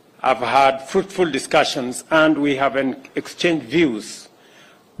have had fruitful discussions, and we have exchanged views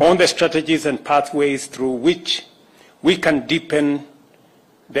on the strategies and pathways through which we can deepen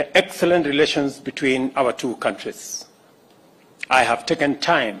the excellent relations between our two countries. I have taken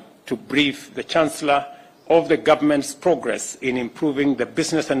time to brief the Chancellor of the government's progress in improving the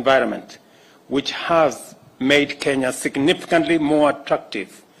business environment, which has made Kenya significantly more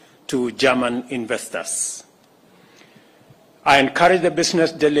attractive to German investors. I encourage the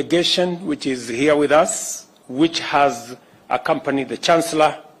business delegation, which is here with us, which has accompanied the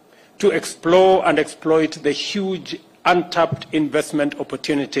Chancellor, to explore and exploit the huge untapped investment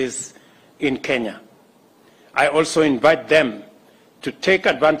opportunities in Kenya. I also invite them to take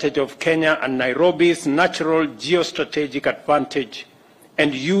advantage of Kenya and Nairobi's natural geostrategic advantage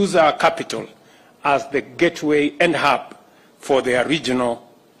and use our capital as the gateway and hub for their regional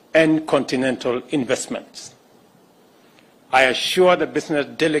and continental investments. I assure the business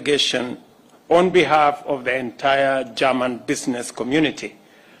delegation, on behalf of the entire German business community,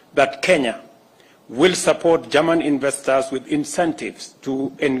 that Kenya will support German investors with incentives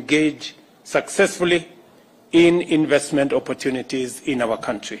to engage successfully in investment opportunities in our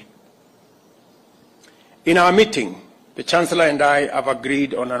country. In our meeting, the Chancellor and I have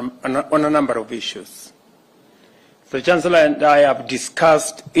agreed on a number of issues. The Chancellor and I have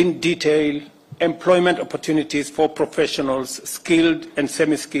discussed in detail employment opportunities for professionals, skilled and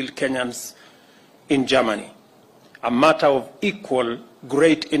semi-skilled Kenyans in Germany, a matter of equal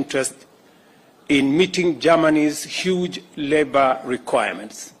great interest in meeting Germany's huge labor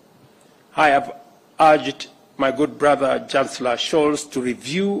requirements. I have urged my good brother Chancellor Scholz to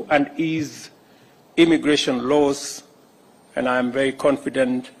review and ease immigration laws, and I am very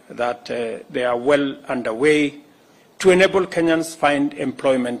confident that they are well underway to enable Kenyans find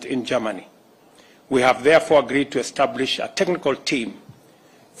employment in Germany. We have therefore agreed to establish a technical team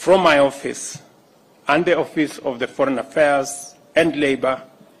from my office and the Office of the Foreign Affairs and Labor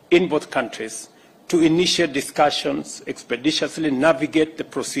in both countries to initiate discussions, expeditiously navigate the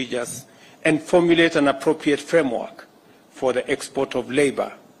procedures, and formulate an appropriate framework for the export of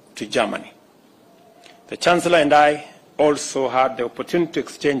labor to Germany. The Chancellor and I also had the opportunity to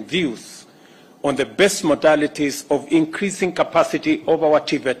exchange views on the best modalities of increasing capacity of our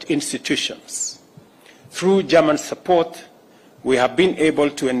TVET institutions. Through German support, we have been able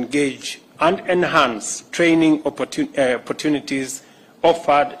to engage and enhance training opportunities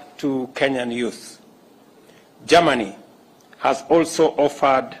offered to Kenyan youth. Germany has also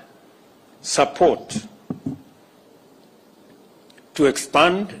offered support to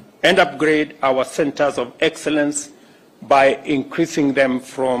expand and upgrade our centers of excellence by increasing them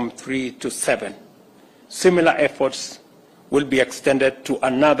from 3 to 7. Similar efforts will be extended to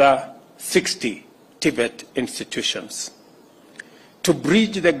another 60 TVET institutions. To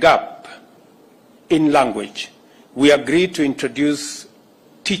bridge the gap in language, we agreed to introduce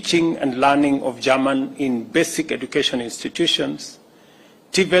teaching and learning of German in basic education institutions,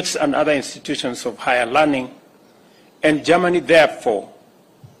 TVETs and other institutions of higher learning, and Germany therefore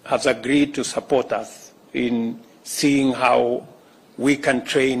has agreed to support us in seeing how we can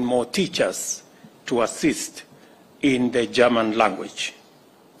train more teachers to assist in the German language.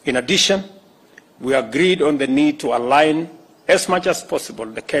 In addition, we agreed on the need to align as much as possible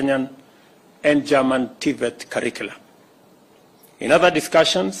the Kenyan and German TVET curricula. In other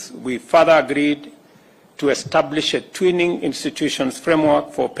discussions, we further agreed to establish a twinning institutions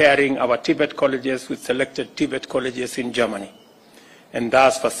framework for pairing our TVET colleges with selected TVET colleges in Germany, and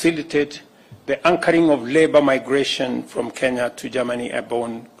thus facilitate the anchoring of labor migration from Kenya to Germany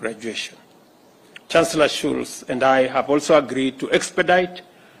upon graduation. Chancellor Scholz and I have also agreed to expedite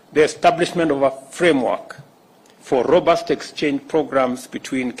the establishment of a framework for robust exchange programs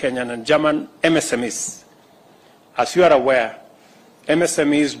between Kenyan and German MSMEs. As you are aware,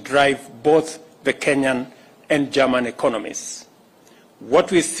 MSMEs drive both the Kenyan and German economies.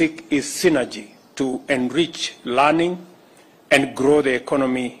 What we seek is synergy to enrich learning and grow the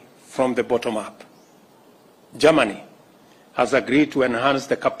economy from the bottom up. Germany has agreed to enhance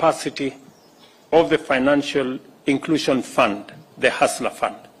the capacity of the Financial Inclusion Fund, the Hustler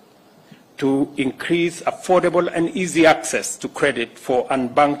Fund, to increase affordable and easy access to credit for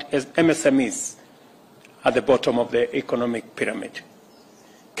unbanked MSMEs at the bottom of the economic pyramid.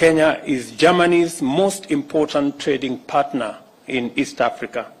 Kenya is Germany's most important trading partner in East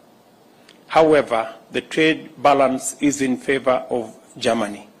Africa. However, the trade balance is in favor of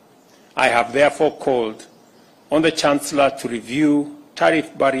Germany. I have therefore called on the Chancellor to review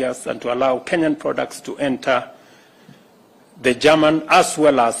tariff barriers and to allow Kenyan products to enter the German as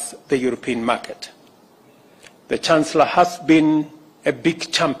well as the European market. The Chancellor has been a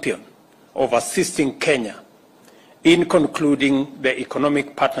big champion of assisting Kenya in concluding the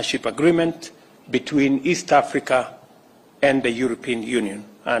economic partnership agreement between East Africa and the European Union.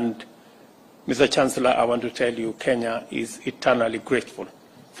 And Mr. Chancellor, I want to tell you, Kenya is eternally grateful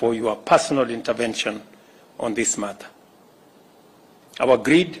for your personal intervention on this matter. Our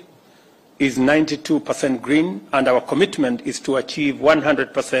grid is 92% green, and our commitment is to achieve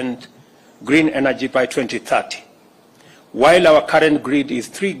 100% green energy by 2030. While our current grid is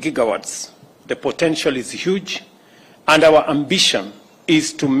 3 gigawatts, the potential is huge, and our ambition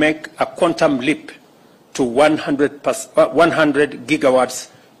is to make a quantum leap to 100 gigawatts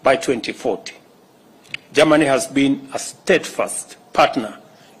by 2040. Germany has been a steadfast partner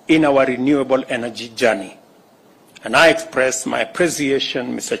in our renewable energy journey. And I express my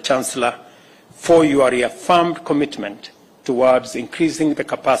appreciation, Mr. Chancellor, for your reaffirmed commitment towards increasing the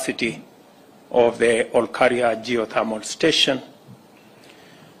capacity of the Olkaria geothermal station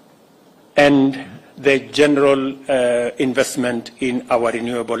and the general investment in our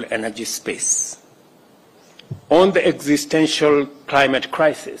renewable energy space. On the existential climate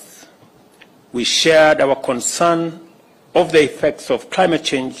crisis, we shared our concern of the effects of climate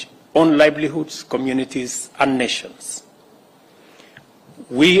change on livelihoods, communities, and nations.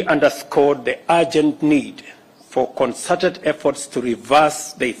 We underscored the urgent need for concerted efforts to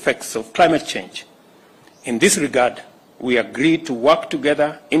reverse the effects of climate change. In this regard, we agreed to work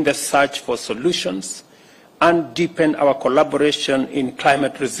together in the search for solutions and deepen our collaboration in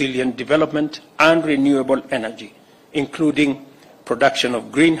climate-resilient development and renewable energy, including production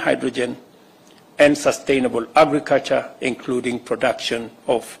of green hydrogen and sustainable agriculture, including production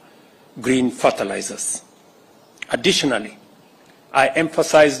of green fertilizers. Additionally, I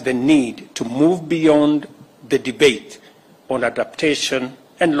emphasize the need to move beyond the debate on adaptation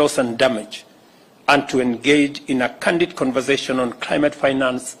and loss and damage and to engage in a candid conversation on climate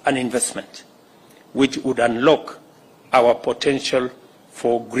finance and investment, which would unlock our potential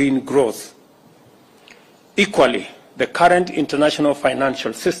for green growth. Equally, the current international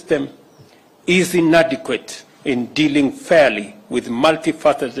financial system is inadequate in dealing fairly with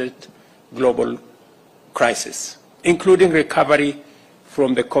multifaceted global crises, including recovery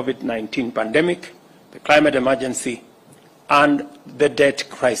from the COVID-19 pandemic, the climate emergency, and the debt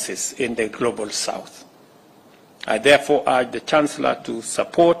crisis in the global south. I therefore urge the Chancellor to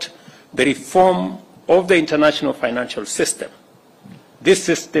support the reform of the international financial system. This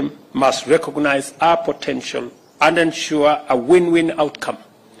system must recognize our potential and ensure a win-win outcome,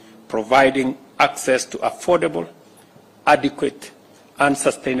 providing access to affordable, adequate, and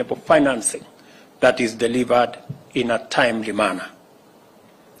sustainable financing that is delivered in a timely manner.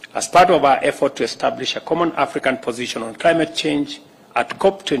 As part of our effort to establish a common African position on climate change, at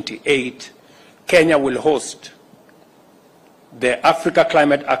COP28, Kenya will host the Africa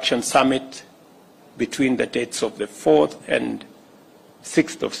Climate Action Summit between the dates of the 4th and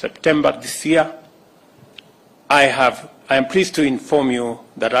 6th of September this year. I am pleased to inform you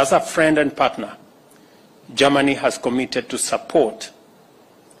that as a friend and partner, Germany has committed to support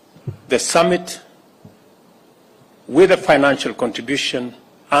the summit with a financial contribution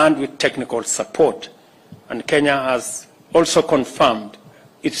and with technical support. And Kenya has also confirmed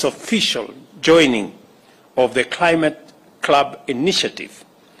its official joining of the Climate Club initiative,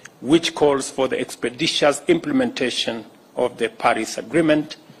 which calls for the expeditious implementation of the Paris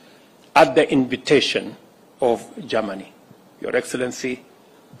Agreement at the invitation of Germany. Your Excellency,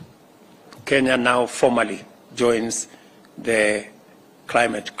 Kenya now formally joins the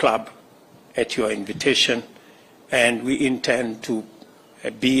Climate Club at your invitation, and we intend to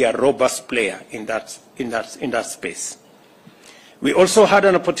be a robust player in that space. We also had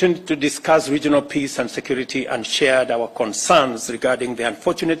an opportunity to discuss regional peace and security and shared our concerns regarding the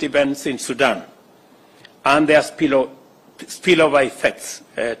unfortunate events in Sudan and their spillover effects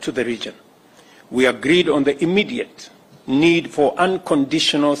to the region. We agreed on the immediate need for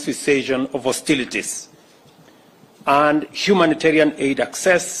unconditional cessation of hostilities and humanitarian aid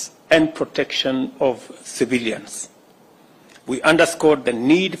access and protection of civilians. We underscored the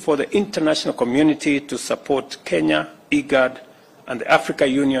need for the international community to support Kenya, IGAD, and the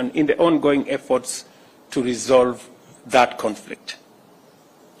African Union in the ongoing efforts to resolve that conflict.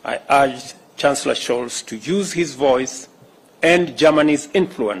 I urged Chancellor Scholz to use his voice and Germany's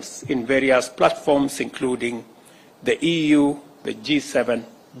influence in various platforms, including the EU, the G7,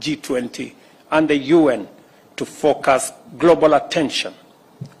 G20, and the UN, to focus global attention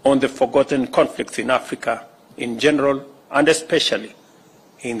on the forgotten conflicts in Africa in general and especially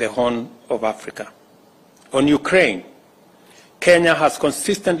in the Horn of Africa. On Ukraine, Kenya has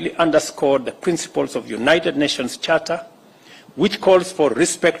consistently underscored the principles of United Nations Charter, which calls for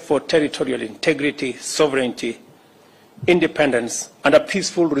respect for territorial integrity, sovereignty, independence, and a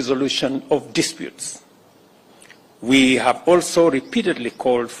peaceful resolution of disputes. We have also repeatedly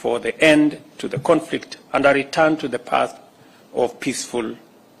called for the end to the conflict and a return to the path of peaceful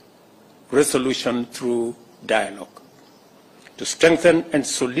resolution through dialogue. To strengthen and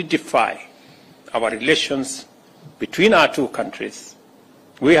solidify our relations between our two countries,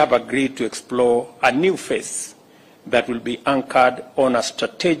 we have agreed to explore a new phase that will be anchored on a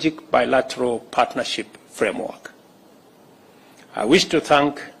strategic bilateral partnership framework. I wish to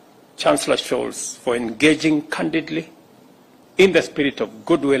thank Chancellor Scholz for engaging candidly in the spirit of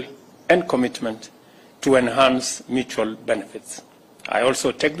goodwill and commitment to enhance mutual benefits. I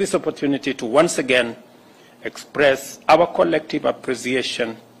also take this opportunity to once again express our collective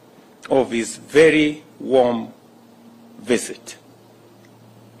appreciation of his very warm visit.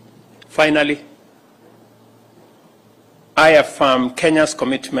 Finally, I affirm Kenya's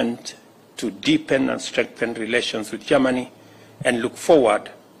commitment to deepen and strengthen relations with Germany and look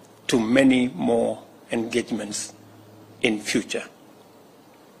forward to many more engagements in future.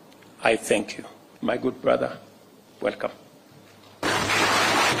 I thank you. My good brother, welcome.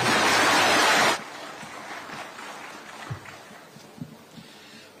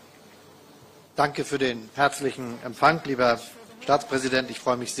 Danke für den herzlichen Empfang, lieber Staatspräsident. Ich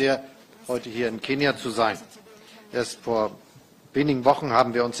freue mich sehr, heute hier in Kenia zu sein. Erst vor wenigen Wochen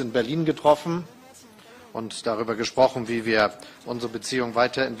haben wir uns in Berlin getroffen und darüber gesprochen, wie wir unsere Beziehung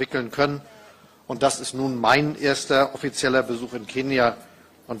weiterentwickeln können. Und das ist nun mein erster offizieller Besuch in Kenia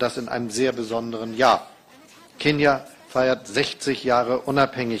und das in einem sehr besonderen Jahr. Kenia feiert 60 Jahre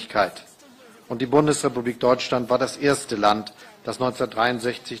Unabhängigkeit und die Bundesrepublik Deutschland war das erste Land, das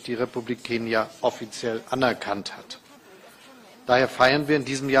 1963 die Republik Kenia offiziell anerkannt hat. Daher feiern wir in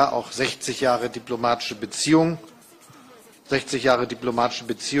diesem Jahr auch 60 Jahre diplomatische Beziehungen. 60 Jahre diplomatische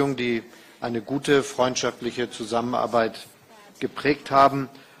Beziehungen, die eine gute freundschaftliche Zusammenarbeit geprägt haben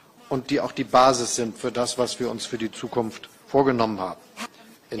und die auch die Basis sind für das, was wir uns für die Zukunft vorgenommen haben.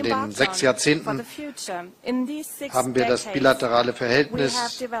 In den 6 Jahrzehnten haben wir das bilaterale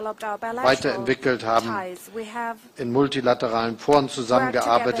Verhältnis weiterentwickelt, haben in multilateralen Foren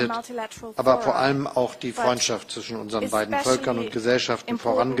zusammengearbeitet, aber vor allem auch die Freundschaft zwischen unseren beiden Völkern und Gesellschaften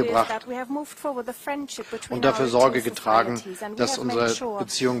vorangebracht und dafür Sorge getragen, dass unsere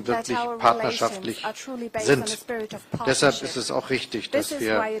Beziehungen wirklich partnerschaftlich sind. Deshalb ist es auch richtig, dass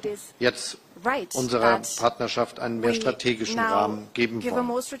wir jetzt unserer Partnerschaft einen mehr strategischen Rahmen geben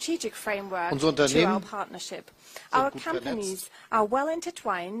wollen. Unsere Unternehmen sind gut vernetzt.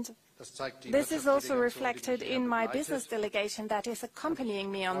 This is also reflected in my business delegation that is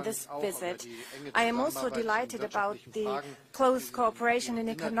accompanying me on this visit. I am also delighted about the close cooperation in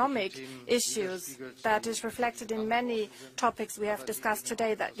economic issues that is reflected in many topics we have discussed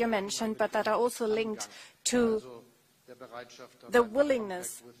today that you mentioned, but that are also linked to the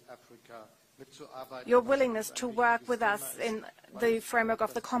willingness, your willingness to work with us in the framework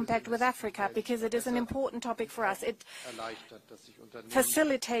of the Compact with Africa, because it is an important topic for us. It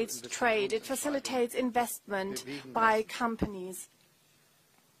facilitates trade, it facilitates investment by companies.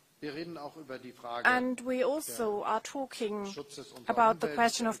 And we also are talking about the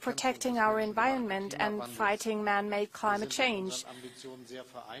question of protecting our environment and fighting man-made climate change.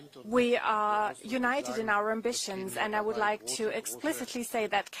 We are united in our ambitions, and I would like to explicitly say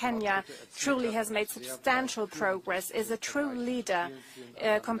that Kenya truly has made substantial progress, is a true leader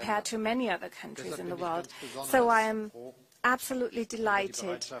compared to many other countries in the world. So I am absolutely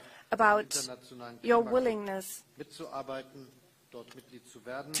delighted about your willingness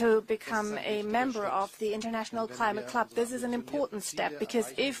to become a member of the International Climate Club. This is an important step,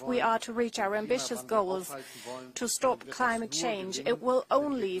 because if we are to reach our ambitious goals to stop climate change, it will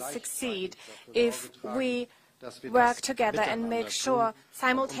only succeed if we work together and make sure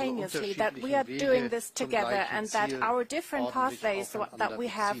simultaneously that we are doing this together, and that our different pathways that we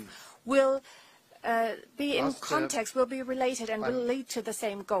have will be in context, will be related, and will lead to the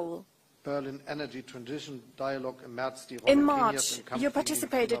same goal. In March, you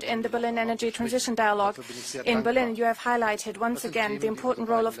participated in the Berlin Energy Transition Dialogue in Berlin. You have highlighted once again the important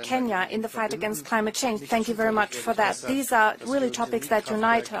role of Kenya in the fight against climate change. Thank you very much for that. These are really topics that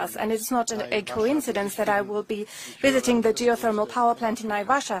unite us, and it's not a coincidence that I will be visiting the geothermal power plant in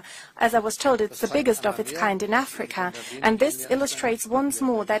Naivasha. As I was told, it's the biggest of its kind in Africa, and this illustrates once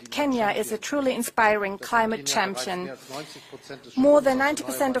more that Kenya is a truly inspiring climate champion. More than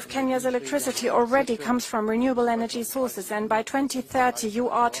 90% of Kenya's electricity already comes from renewable energy sources, and by 2030 you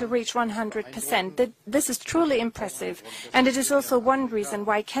are to reach 100%. This is truly impressive, and it is also one reason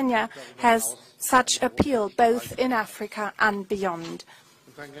why Kenya has such appeal both in Africa and beyond.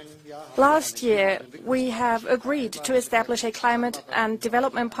 Last year, we have agreed to establish a climate and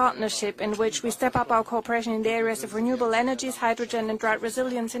development partnership in which we step up our cooperation in the areas of renewable energies, hydrogen and drought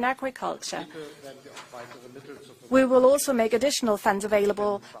resilience in agriculture. We will also make additional funds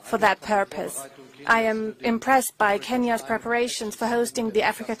available for that purpose. I am impressed by Kenya's preparations for hosting the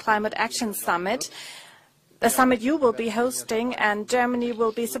Africa Climate Action Summit, a summit you will be hosting, and Germany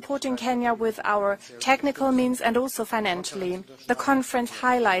will be supporting Kenya with our technical means and also financially. The conference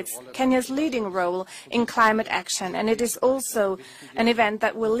highlights Kenya's leading role in climate action, and it is also an event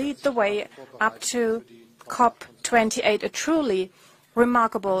that will lead the way up to COP28, a truly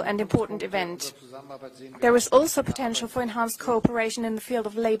remarkable and important event. There is also potential for enhanced cooperation in the field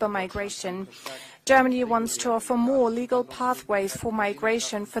of labor migration. Germany wants to offer more legal pathways for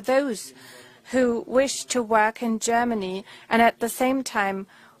migration for those who wish to work in Germany, and at the same time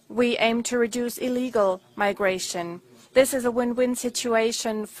we aim to reduce illegal migration. This is a win-win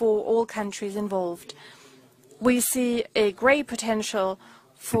situation for all countries involved. We see a great potential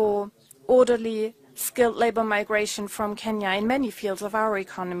for orderly, skilled labor migration from Kenya in many fields of our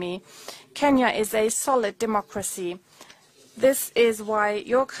economy. Kenya is a solid democracy. This is why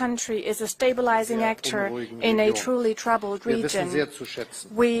your country is a stabilizing actor in a truly troubled region.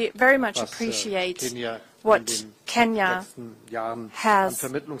 We very much appreciate what Kenya has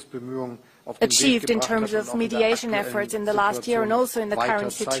achieved in terms of mediation efforts in the last year, and also in the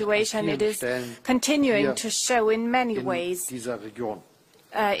current situation. It is continuing to show in many ways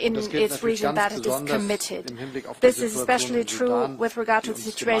in its region that it is committed. This is especially true with regard to the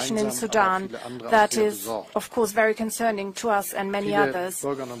situation in Sudan, that is, of course, very concerning to us and many others.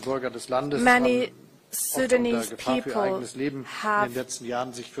 Many Sudanese people have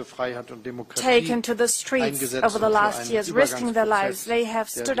taken to the streets over the last years, risking their lives. They have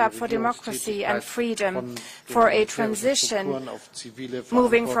stood up for democracy and freedom, for a transition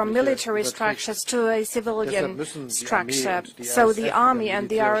moving from military structures to a civilian structure. So the army and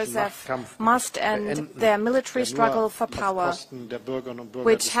the RSF must end their military struggle for power,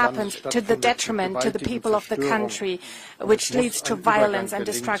 which happens to the detriment to the people of the country, which leads to violence and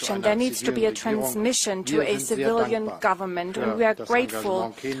destruction. There needs to be a transmission to a civilian government, and we are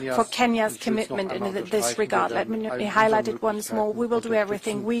grateful for Kenya's commitment in this regard. Let me highlight it once more. We will do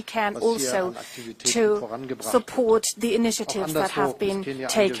everything we can also to support the initiatives that have been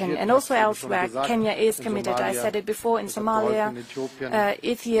taken. And also elsewhere, Kenya is committed. I said it before, in Somalia,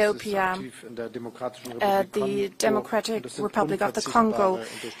 Ethiopia, the Democratic Republic of the Congo.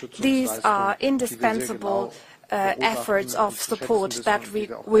 These are indispensable efforts of support that we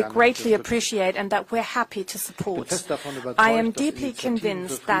greatly appreciate and that we're happy to support. I am deeply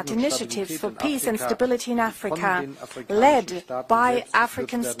convinced that initiatives for peace and stability in Africa, led by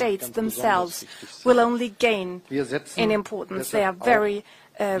African states themselves, will only gain in importance. They are very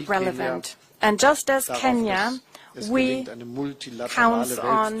relevant. And just as Kenya, we count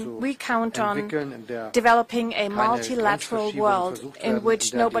on developing a multilateral world in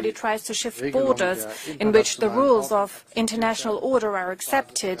which nobody tries to shift borders, in which the rules of international order are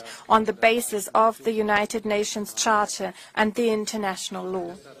accepted on the basis of the United Nations Charter and the international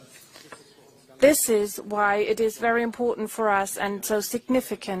law. This is why it is very important for us and so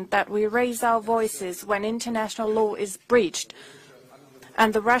significant that we raise our voices when international law is breached.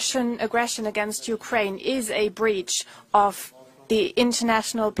 And the Russian aggression against Ukraine is a breach of the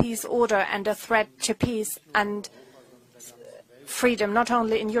international peace order and a threat to peace and freedom, not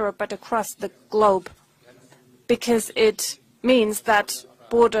only in Europe but across the globe, because it means that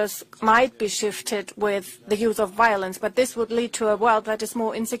borders might be shifted with the use of violence, but this would lead to a world that is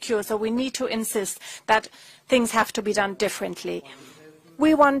more insecure. So we need to insist that things have to be done differently.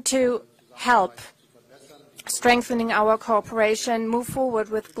 We want to help strengthening our cooperation, move forward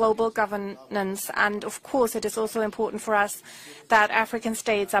with global governance, and of course it is also important for us that African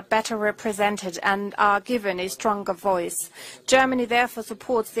states are better represented and are given a stronger voice. Germany therefore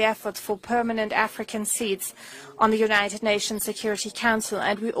supports the efforts for permanent African seats on the United Nations Security Council,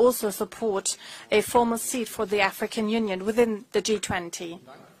 and we also support a formal seat for the African Union within the G20.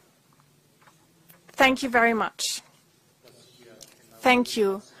 Thank you very much. Thank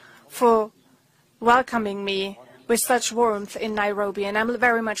you for welcoming me with such warmth in Nairobi, and I'm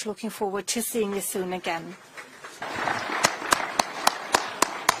very much looking forward to seeing you soon again.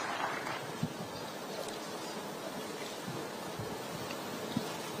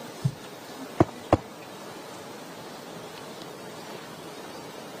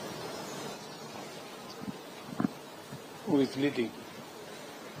 Who is leading?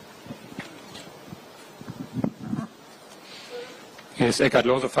 Hier ist Eckhard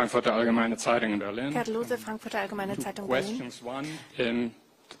Lose, Frankfurter Allgemeine Zeitung in Berlin. Eckhard Lose, Frankfurter Allgemeine Zeitung, Berlin. Questions, one to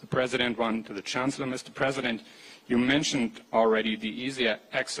the President, one to the Chancellor. Mr. President, you mentioned already the easier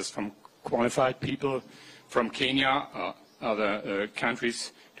access from qualified people from Kenya or other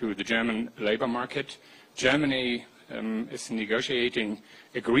countries to the German labor market. Germany is negotiating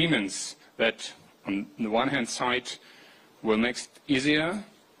agreements that, on the one hand side, will make it easier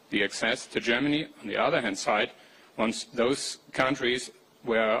the access to Germany. On the other hand side, once those countries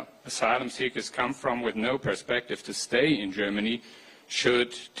where asylum seekers come from with no perspective to stay in Germany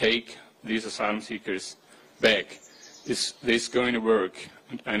should take these asylum seekers back. Is this going to work?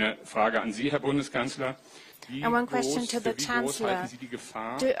 Und eine Frage an Sie, Herr Bundeskanzler. And one question to the Chancellor.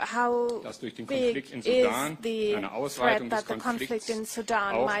 How big is the threat that the conflict in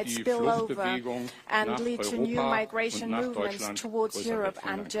Sudan might spill over and lead to new migration movements towards Europe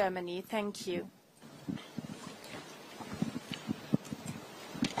and Germany? Thank you.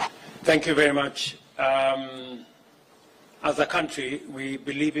 Thank you very much. As a country, we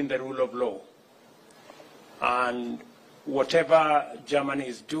believe in the rule of law. And whatever Germany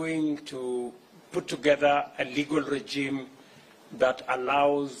is doing to put together a legal regime that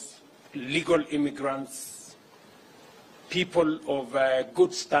allows legal immigrants, people of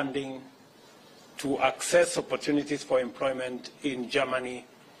good standing, to access opportunities for employment in Germany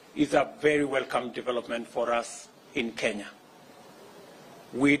is a very welcome development for us in Kenya.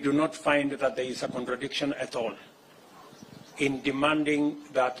 We do not find that there is a contradiction at all in demanding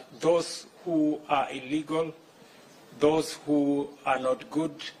that those who are illegal, those who are not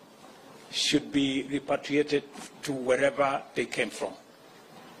good, should be repatriated to wherever they came from.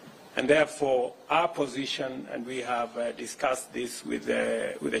 And therefore, our position, and we have discussed this with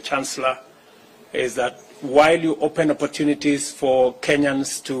the Chancellor, is that while you open opportunities for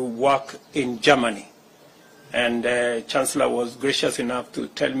Kenyans to work in Germany, and Chancellor was gracious enough to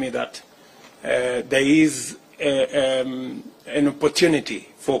tell me that there is an opportunity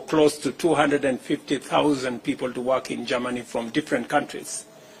for close to 250,000 people to work in Germany from different countries.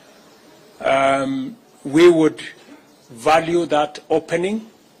 We would value that opening,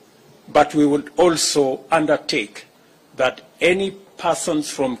 but we would also undertake that any persons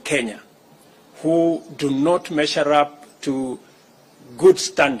from Kenya who do not measure up to good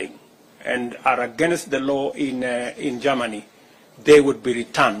standing and are against the law in Germany, they would be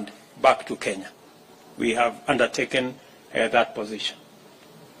returned back to Kenya. We have undertaken that position.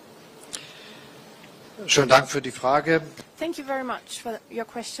 Schönen Dank für die Frage. Thank you very much for your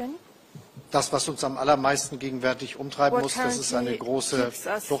question. Das, was uns am allermeisten gegenwärtig umtreiben muss, dass es eine große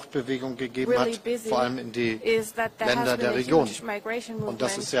Fluchtbewegung gegeben hat, vor allem in die Länder der Region. Und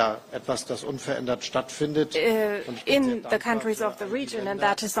das ist ja etwas, das unverändert stattfindet. In the countries of the region, and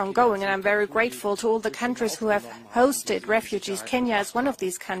that is ongoing. And I'm very grateful to all the countries who have hosted refugees. Kenya is one of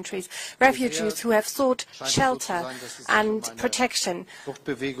these countries. Refugees who have sought shelter and protection.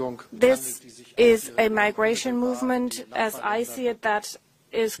 This is a migration movement, as I see it, that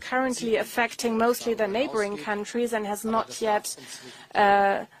is currently affecting mostly the neighboring countries and has not yet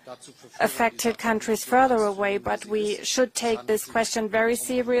affected countries further away, but we should take this question very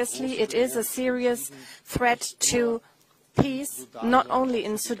seriously. It is a serious threat to peace, not only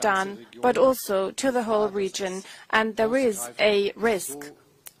in Sudan, but also to the whole region, and there is a risk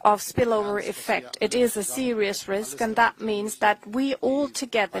of spillover effect. It is a serious risk, and that means that we all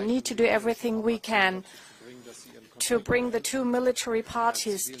together need to do everything we can to bring the two military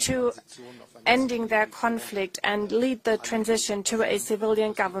parties to ending their conflict and lead the transition to a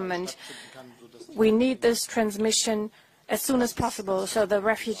civilian government. We need this transition as soon as possible so the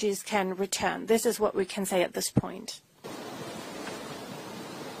refugees can return. This is what we can say at this point.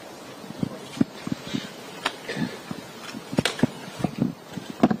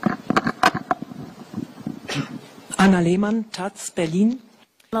 Anna Lehmann, Taz, Berlin.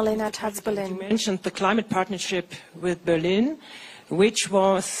 Annalena Taz, Berlin. You mentioned the climate partnership with Berlin, which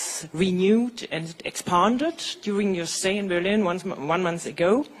was renewed and expanded during your stay in Berlin one month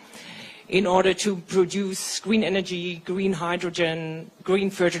ago in order to produce green energy, green hydrogen, green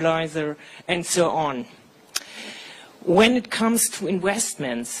fertilizer, and so on. When it comes to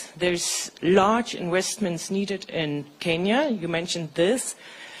investments, there's large investments needed in Kenya. You mentioned this.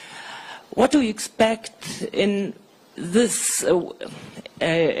 What do you expect in this,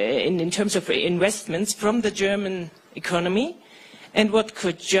 in terms of investments from the German economy, and what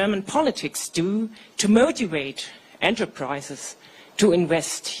could German politics do to motivate enterprises to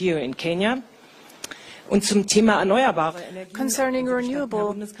invest here in Kenya? Und zum Thema erneuerbare Energien. Concerning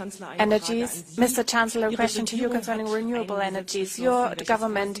renewable energies, Mr. Chancellor, a question to you concerning renewable energies. Your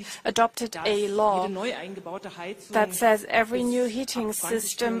government adopted a law that says every new heating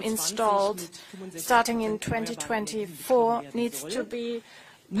system installed starting in 2024 needs to be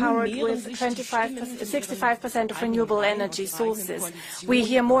powered with 65% of renewable energy sources. We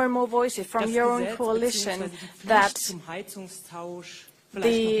hear more and more voices from your own coalition that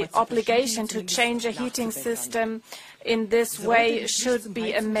the obligation to change a heating system in this way should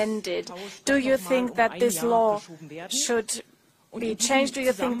be amended. Do you think that this law should be changed? Do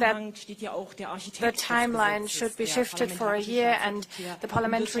you think that the timeline should be shifted for a year, and the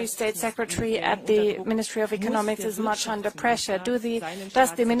parliamentary state secretary at the Ministry of Economics is much under pressure?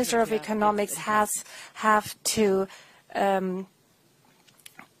 Does the Minister of Economics have to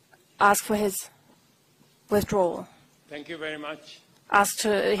ask for his withdrawal? Thank you very much. Ask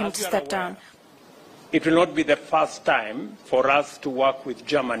him to step down. It will not be the first time for us to work with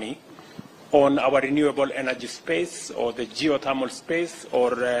Germany on our renewable energy space, or the geothermal space, or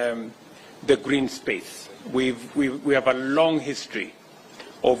the green space. We have a long history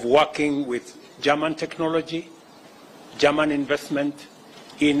of working with German technology, German investment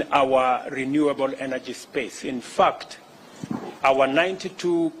in our renewable energy space. In fact, our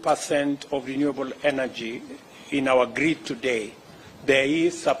 92% of renewable energy in our grid today, there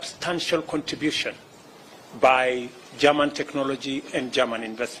is substantial contribution by German technology and German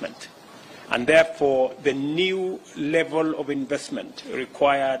investment. And therefore, the new level of investment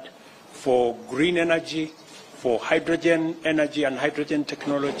required for green energy, for hydrogen energy and hydrogen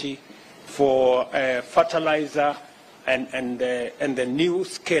technology, for fertilizer, and the new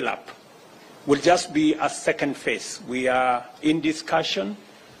scale-up will just be a second phase. We are in discussion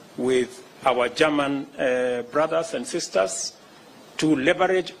with our German brothers and sisters to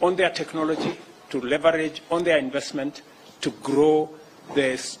leverage on their technology, to leverage on their investment, to grow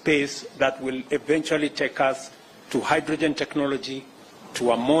the space that will eventually take us to hydrogen technology,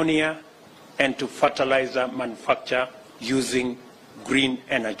 to ammonia, and to fertilizer manufacture using green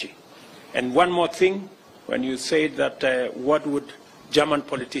energy. And one more thing, when you say that what would German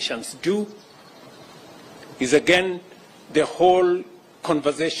politicians do, is again the whole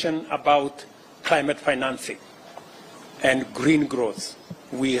conversation about climate financing and green growth.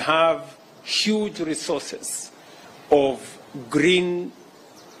 We have huge resources of green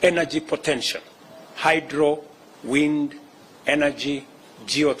energy potential, hydro, wind, energy,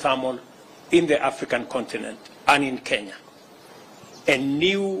 geothermal in the African continent and in Kenya. A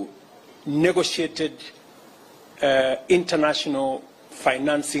new negotiated international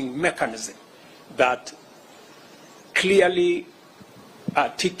financing mechanism that clearly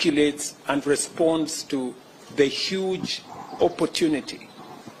articulates and responds to the huge opportunity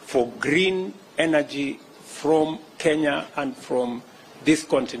for green energy from Kenya and from this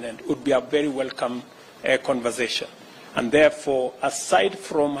continent would be a very welcome conversation. And therefore, aside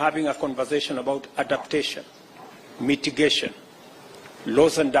from having a conversation about adaptation, mitigation,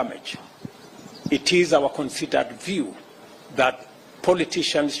 loss and damage, it is our considered view that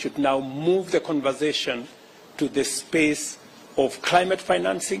politicians should now move the conversation to the space of climate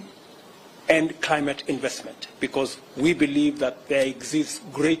financing and climate investment, because we believe that there exists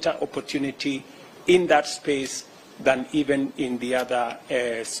greater opportunity in that space than even in the other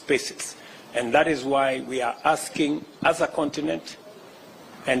spaces. And that is why we are asking as a continent,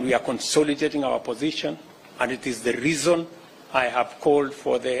 and we are consolidating our position, and it is the reason I have called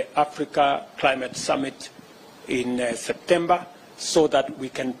for the Africa Climate Summit in September, so that we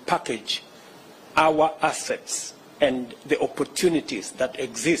can package our assets and the opportunities that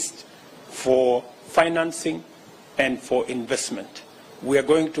exist for financing and for investment. We are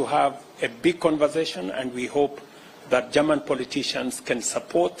going to have a big conversation, and we hope that German politicians can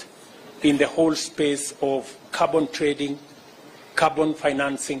support in the whole space of carbon trading, carbon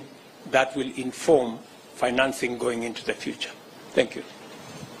financing, that will inform financing going into the future. Thank you.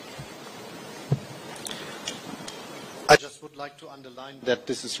 I just would like to underline that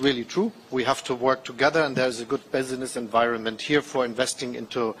this is really true. We have to work together, and there is a good business environment here for investing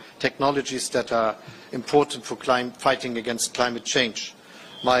into technologies that are important for fighting against climate change.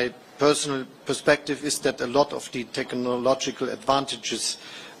 My personal perspective is that a lot of the technological advantages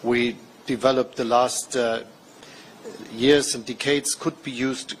we developed the last years and decades could be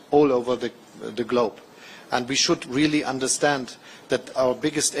used all over the globe. And we should really understand that our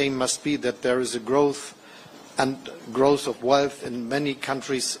biggest aim must be that there is a growth of wealth in many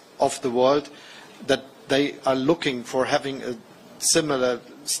countries of the world, that they are looking for having a similar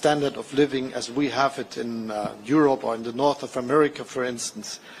standard of living as we have it in Europe or in the north of America, for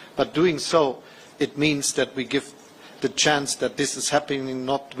instance. But doing so, it means that we give the chance that this is happening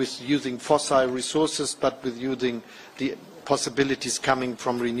not with using fossil resources, but with using the possibilities coming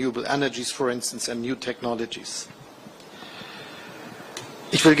from renewable energies, for instance, and new technologies.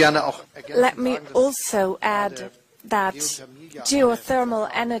 Let me also add that geothermal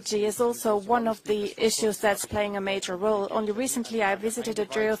energy is also one of the issues that's playing a major role. Only recently I visited a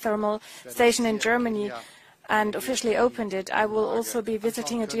geothermal station in Germany and officially opened it. I will also be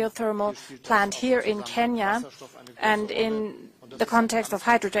visiting a geothermal plant here in Kenya, and in the context of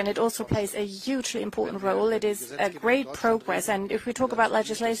hydrogen, it also plays a hugely important role. It is a great progress, and if we talk about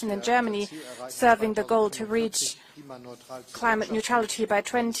legislation in Germany serving the goal to reach climate neutrality by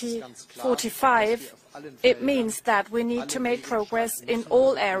 2045, it means that we need to make progress in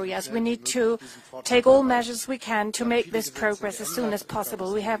all areas. We need to take all measures we can to make this progress as soon as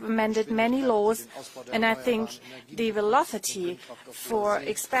possible. We have amended many laws, and I think the velocity for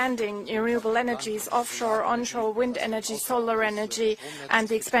expanding renewable energies, offshore, onshore, wind energy, solar energy, and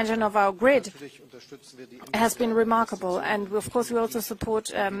the expansion of our grid has been remarkable. And of course we also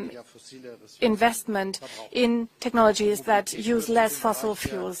support investment in technologies that use less fossil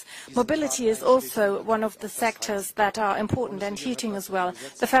fuels. Mobility is also one of the sectors that are important, and heating as well.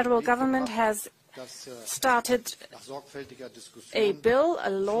 The federal government has started a bill, a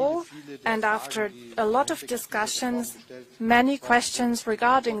law, and after a lot of discussions, many questions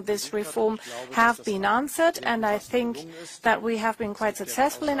regarding this reform have been answered, and I think that we have been quite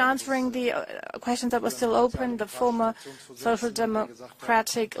successful in answering the questions that were still open. The former Social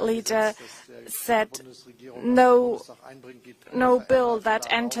Democratic leader said no bill that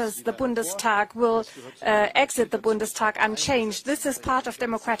enters the Bundestag will exit the Bundestag unchanged. This is part of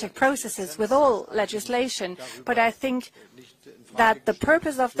democratic processes with all legislation, but I think that the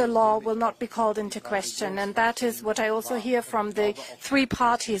purpose of the law will not be called into question, and that is what I also hear from the three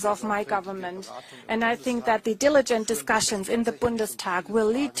parties of my government. And I think that the diligent discussions in the Bundestag will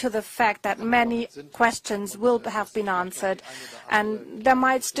lead to the fact that many questions will have been answered, and there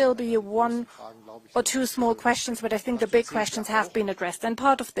might still be one or two small questions, but I think the big questions have been addressed. And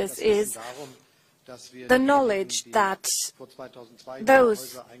part of this is the knowledge that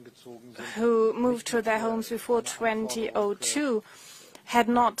those who moved to their homes before 2002 had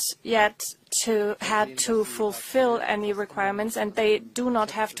not yet had to fulfill any requirements, and they do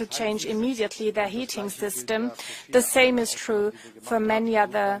not have to change immediately their heating system. The same is true for many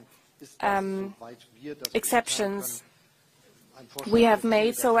other exceptions we have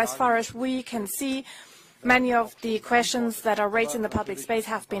made. So as far as we can see, many of the questions that are raised in the public space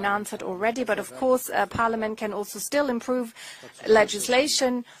have been answered already, but of course Parliament can also still improve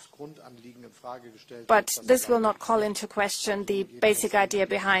legislation, but this will not call into question the basic idea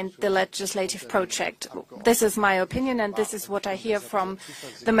behind the legislative project. This is my opinion, and this is what I hear from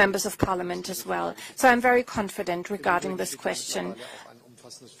the members of Parliament as well. So I'm very confident regarding this question.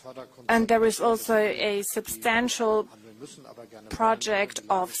 And there is also a substantial project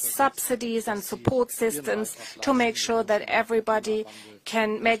of subsidies and support systems to make sure that everybody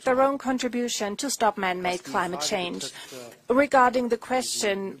can make their own contribution to stop man-made climate change. Regarding the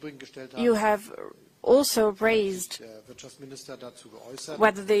question you have also raised,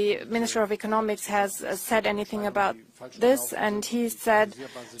 whether the Minister of Economics has said anything about this, and he said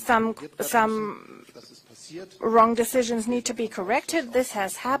some wrong decisions need to be corrected. This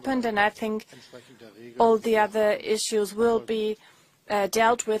has happened, and I think all the other issues will be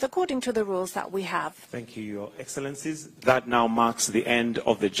dealt with according to the rules that we have. Thank you, Your Excellencies. That now marks the end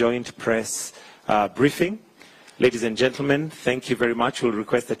of the joint press briefing. Ladies and gentlemen, thank you very much. We'll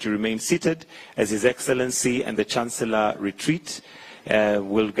request that you remain seated as His Excellency and the Chancellor retreat.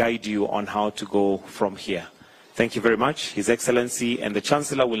 Will guide you on how to go from here. Thank you very much. His Excellency and the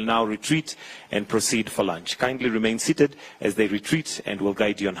Chancellor will now retreat and proceed for lunch. Kindly remain seated as they retreat, and we'll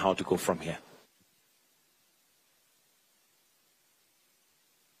guide you on how to go from here.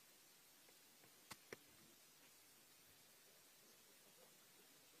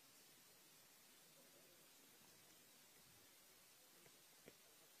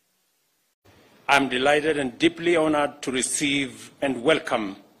 I'm delighted and deeply honored to receive and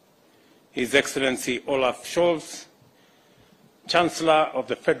welcome His Excellency Olaf Scholz, Chancellor of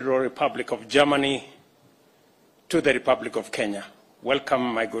the Federal Republic of Germany, to the Republic of Kenya.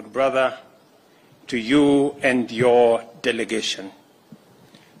 Welcome, my good brother, to you and your delegation.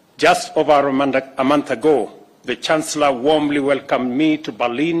 Just over a month ago, the Chancellor warmly welcomed me to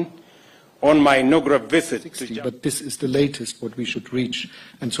Berlin on my inaugural visit to Germany. But this is the latest what we should reach.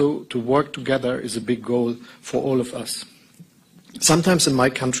 And so to work together is a big goal for all of us. Sometimes in my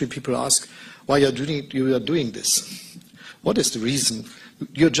country people ask, why you are doing this? What is the reason?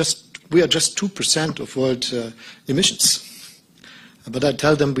 We are just 2% of world emissions. But I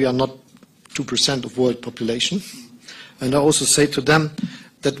tell them we are not 2% of world population. And I also say to them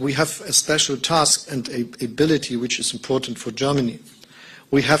that we have a special task and a ability which is important for Germany.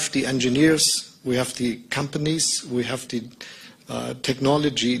 We have the engineers, we have the companies, we have the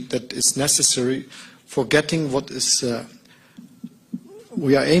technology that is necessary for getting what is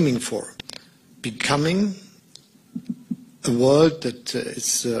we are aiming for, becoming a world that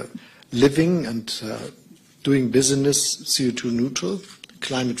is living and doing business CO2 neutral,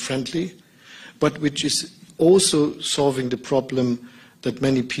 climate friendly, but which is also solving the problem that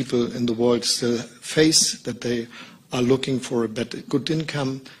many people in the world still face, that they are looking for a good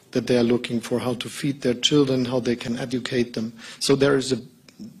income, that they are looking for how to feed their children, how they can educate them. So there is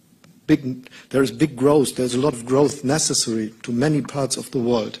big growth. There's a lot of growth necessary to many parts of the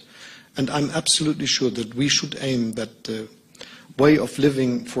world. And I'm absolutely sure that we should aim that the way of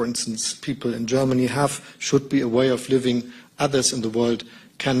living, for instance, people in Germany have, should be a way of living others in the world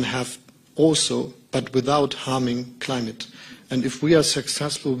can have also, but without harming climate. And if we are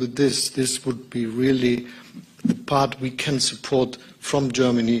successful with this, this would be really the part we can support from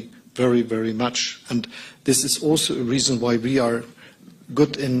Germany very, very much. And this is also a reason why we are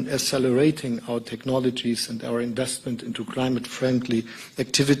good in accelerating our technologies and our investment into climate-friendly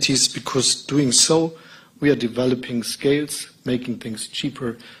activities, because doing so, we are developing scales, making things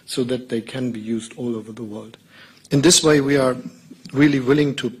cheaper so that they can be used all over the world. In this way, we are really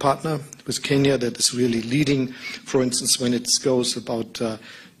willing to partner with Kenya, that is really leading, for instance, when it goes about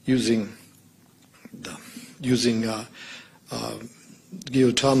using geothermal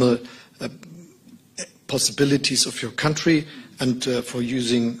possibilities of your country, and for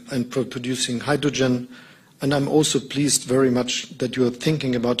using and for producing hydrogen. And I'm also pleased very much that you are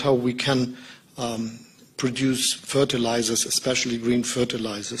thinking about how we can produce fertilizers, especially green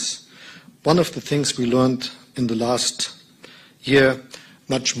fertilizers. One of the things we learned in the last year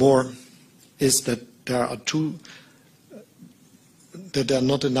much more is that there are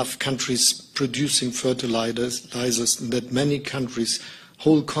not enough countries producing fertilizers, and that many countries,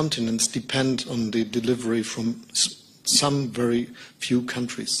 whole continents, depend on the delivery from some very few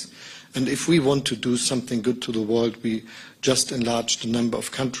countries. And if we want to do something good to the world, we just enlarge the number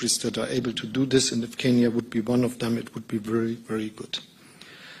of countries that are able to do this, and if Kenya would be one of them, it would be very, very good.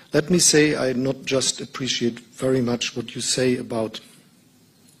 Let me say I not just appreciate very much what you say about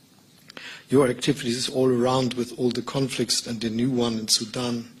your activities all around with all the conflicts and the new one in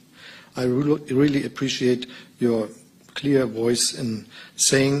Sudan. I really appreciate your clear voice in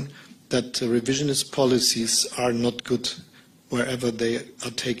saying that revisionist policies are not good wherever they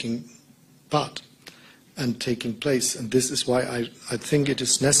are taking part and taking place. And this is why I think it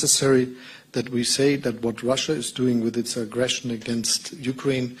is necessary that we say that what Russia is doing with its aggression against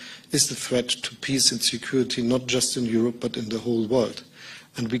Ukraine is the threat to peace and security, not just in Europe, but in the whole world.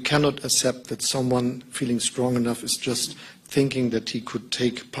 And we cannot accept that someone feeling strong enough is just thinking that he could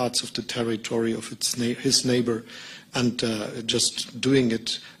take parts of the territory of his neighbor and just doing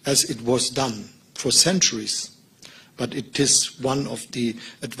it as it was done for centuries. But it is one of the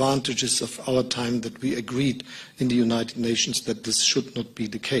advantages of our time that we agreed in the United Nations that this should not be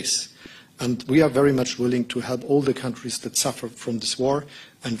the case. And we are very much willing to help all the countries that suffer from this war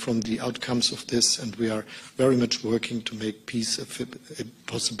and from the outcomes of this, and we are very much working to make peace a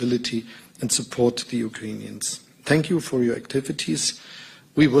possibility and support the Ukrainians. Thank you for your activities.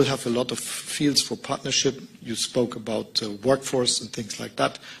 We will have a lot of fields for partnership. You spoke about workforce and things like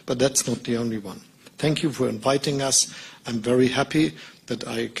that, but that's not the only one. Thank you for inviting us. I'm very happy that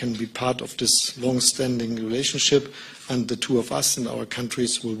I can be part of this long-standing relationship, and the two of us and our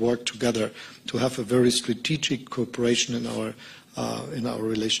countries will work together to have a very strategic cooperation in our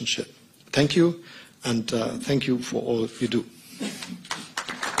relationship. Thank you, and thank you for all you do.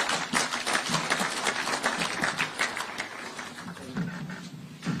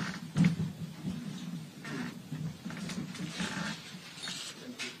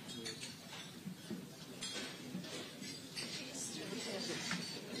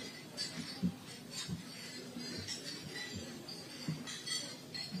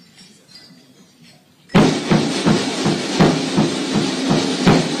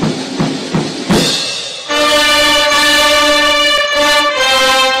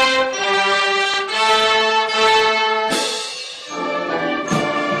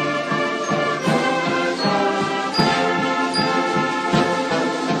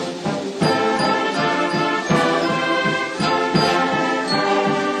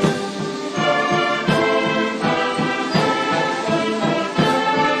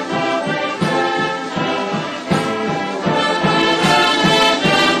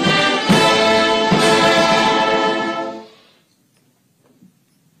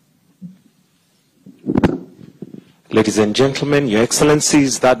 Ladies and gentlemen, Your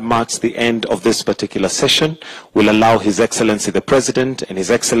Excellencies, that marks the end of this particular session. We'll allow His Excellency the President and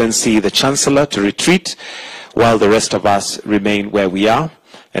His Excellency the Chancellor to retreat while the rest of us remain where we are.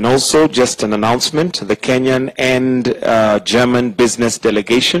 And also, just an announcement, the Kenyan and German business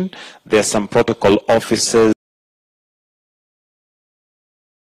delegation, there are some protocol officers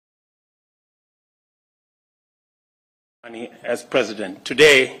as President.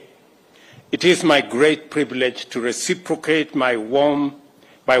 Today, it is my great privilege to reciprocate by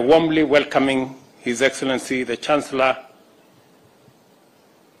warmly welcoming His Excellency the Chancellor.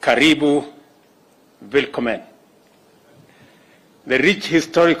 Karibu, willkommen. The rich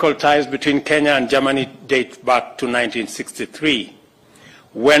historical ties between Kenya and Germany date back to 1963,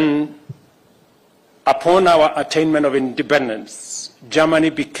 when, upon our attainment of independence,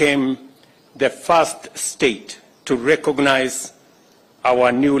 Germany became the first state to recognize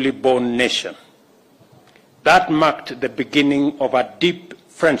our newly born nation. That marked the beginning of a deep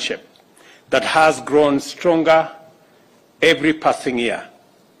friendship that has grown stronger every passing year.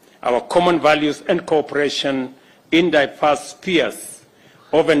 Our common values and cooperation in diverse spheres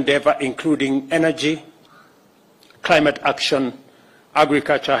of endeavor, including energy, climate action,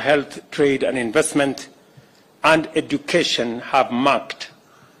 agriculture, health, trade and investment, and education, have marked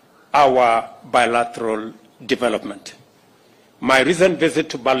our bilateral development. My recent visit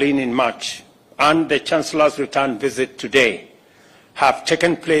to Berlin in March and the Chancellor's return visit today have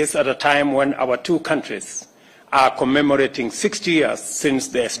taken place at a time when our two countries are commemorating 60 years since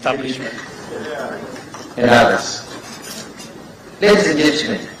the establishment. And others. Ladies and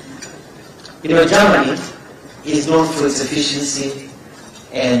gentlemen, Germany is known for its efficiency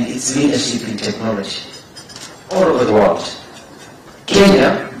and its leadership in technology all over the world.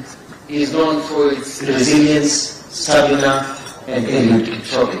 Kenya is known for its resilience, stamina, and elite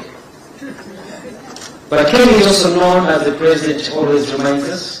controlling. But Kenya is also known, as the President always reminds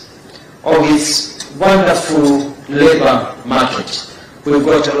us, of its wonderful labor market. We've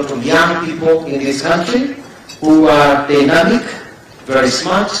got a lot of young people in this country who are dynamic, very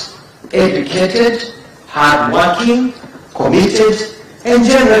smart, educated, hardworking, committed, and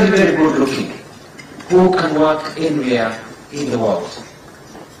generally very good looking, who can work anywhere in the world.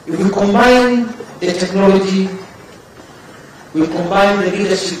 If we combine the technology, we combine the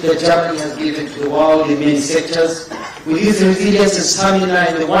leadership that Germany has given to the world in many sectors, with this resilience and stamina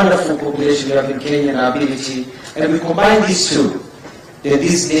and the wonderful population we have in Kenya and our ability, and we combine these two, then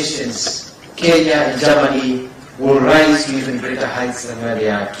these nations, Kenya and Germany, will rise to even greater heights than where they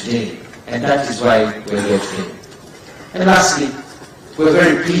are today. And that is why we're here today. And lastly, we're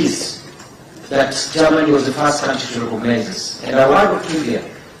very pleased that Germany was the first country to recognize us. And our word of trivia,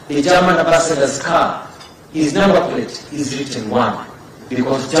 the German ambassador's car, his number plate is written 1,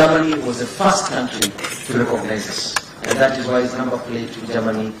 because Germany was the first country to recognize us. And that is why his number plate to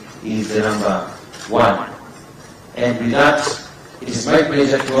Germany is the number 1. And with that, it is my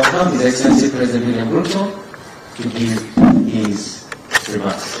pleasure to welcome His Excellency President William Ruto to give his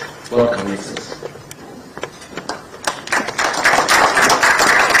remarks. Welcome, Excellency.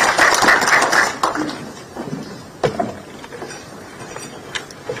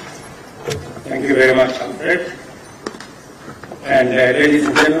 Thank you very much, Alfred. And ladies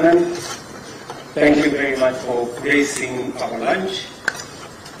and gentlemen, thank you very much for gracing our lunch.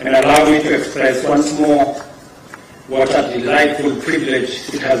 And allow me to express once more what a delightful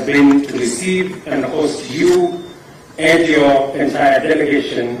privilege it has been to receive and host you and your entire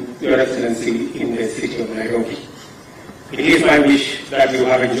delegation, Your Excellency, in the city of Nairobi. It is my wish that you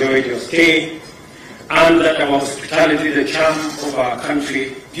have enjoyed your stay and that our hospitality, the charm of our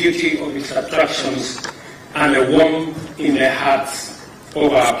country, beauty of its attractions, and the warmth in the hearts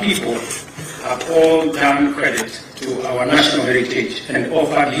of our people have all done credit to our national heritage and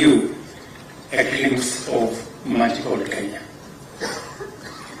offered you a glimpse of magical Kenya.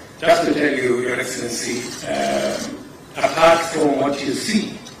 Just to tell you, Your Excellency, apart from what you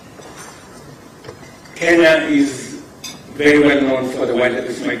see, Kenya is very well known for the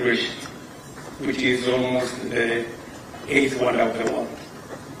wildlife migration, which is almost the 8th wonder of the world.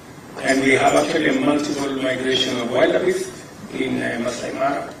 And we have actually a multiple migration of wildebeest in Masai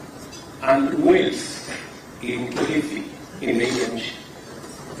Mara and whales in Kilifi in the Indian Ocean.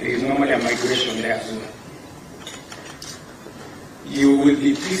 There is normally a migration there as well. You will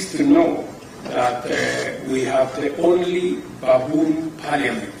be pleased to know that we have the only baboon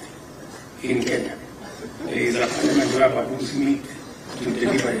parliament in Kenya. There is a parliament where baboons meet to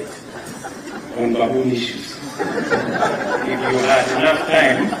deliberate on baboon issues. If you had enough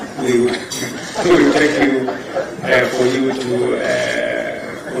time, we will take you for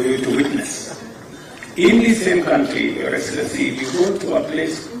you to witness. In the same country, Your Excellency, if you go to a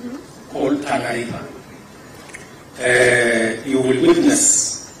place called Tana River, you will witness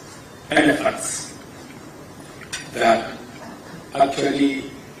elephants that actually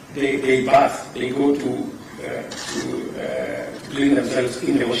they bath, they go to clean themselves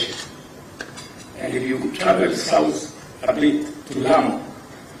in the ocean. And if you travel south a bit to Lamu,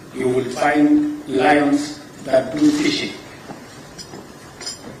 you will find lions that do fishing.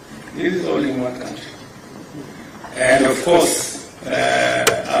 This is all in one country. And of course,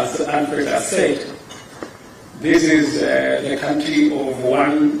 as Alfred has said, this is the country of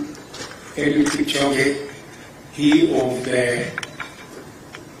one Eliud Kipchoge, he of the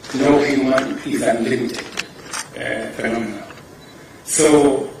no human is unlimited phenomenon.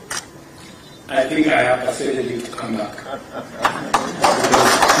 So I think I have persuaded you to come back.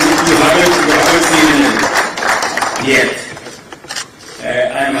 You haven't seen him yet. I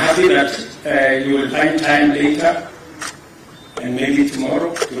am happy that you will find time later and maybe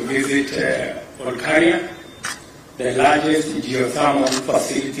tomorrow to visit Olkaria, the largest geothermal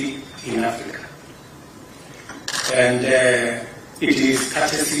facility in Africa. And it is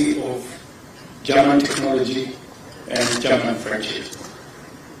courtesy of German technology and German friendship.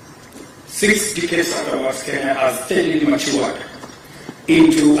 6 decades afterwards, Kenya has steadily matured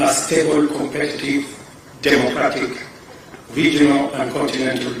into a stable, competitive, democratic, regional and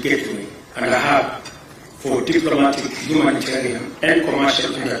continental gateway and a hub for diplomatic, humanitarian and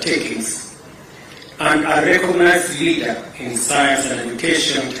commercial undertakings, and a recognized leader in science and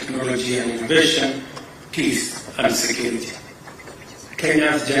education, technology and innovation, peace and security.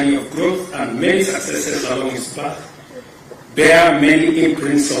 Kenya's journey of growth and many successes along its path bear many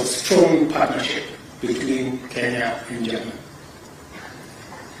imprints of strong partnership between Kenya and Germany.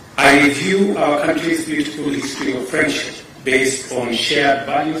 I review our country's beautiful history of friendship based on shared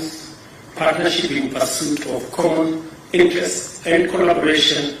values, partnership in pursuit of common interests, and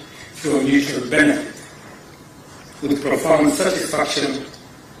collaboration for mutual benefit, with profound satisfaction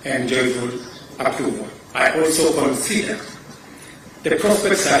and joyful approval. I also consider the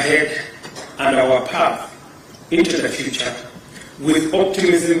prospects ahead and our path into the future with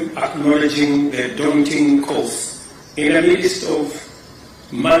optimism, acknowledging the daunting course in the midst of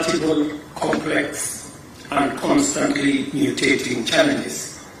multiple, complex, and constantly mutating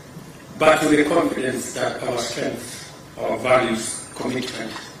challenges, but with the confidence that our strength, our values,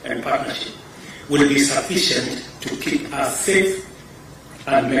 commitment, and partnership will be sufficient to keep us safe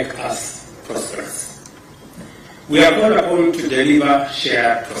and make us prosperous. We are called upon to deliver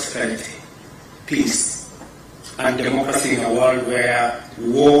shared prosperity, peace, and democracy in a world where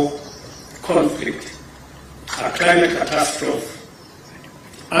war, conflict, a climate catastrophe,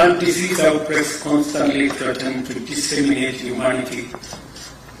 and disease outbreaks constantly threaten to disseminate humanity,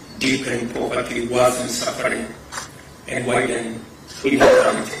 deepen poverty, worsen suffering, and widen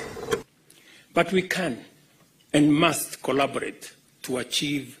inequality. But we can and must collaborate to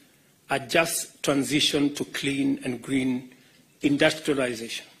achieve a just transition to clean and green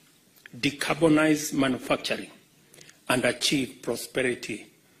industrialization, decarbonize manufacturing, and achieve prosperity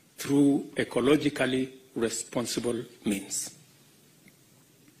through ecologically responsible means.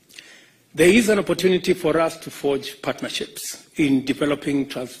 There is an opportunity for us to forge partnerships in developing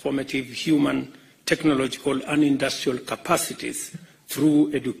transformative human, technological, and industrial capacities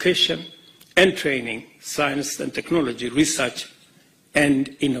through education and training, science and technology, research, and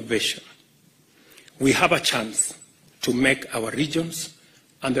innovation. We have a chance to make our regions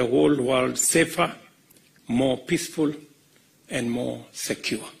and the whole world safer, more peaceful, and more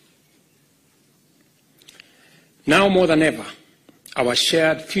secure. Now more than ever, our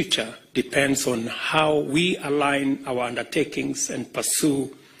shared future depends on how we align our undertakings and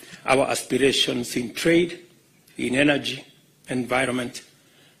pursue our aspirations in trade, in energy, environment,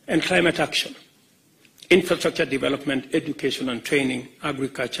 and climate action, infrastructure development, education and training,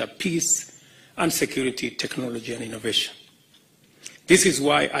 agriculture, peace and security, technology and innovation. This is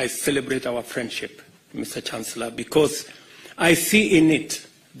why I celebrate our friendship, Mr. Chancellor, because I see in it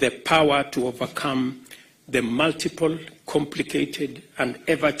the power to overcome the multiple, complicated and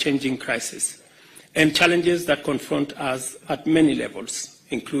ever-changing crises and challenges that confront us at many levels,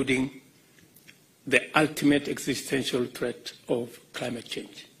 including the ultimate existential threat of climate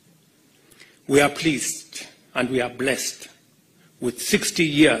change. We are pleased and we are blessed with 60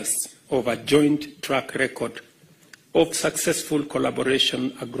 years of a joint track record of successful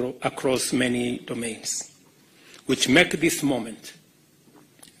collaboration across many domains, which make this moment,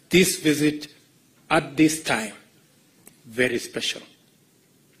 this visit at this time, very special.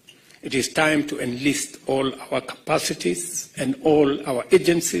 It is time to enlist all our capacities and all our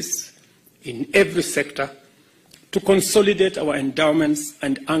agencies in every sector to consolidate our endowments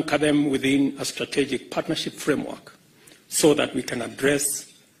and anchor them within a strategic partnership framework so that we can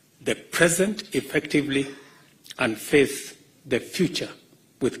address the present effectively and face the future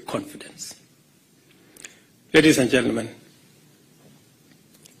with confidence. Ladies and gentlemen,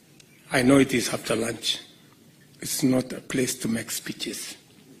 I know it is after lunch. It's not a place to make speeches.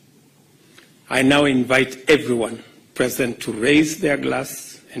 I now invite everyone present to raise their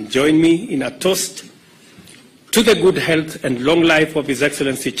glass and join me in a toast to the good health and long life of His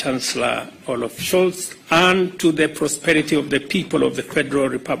Excellency Chancellor Olaf Scholz and to the prosperity of the people of the Federal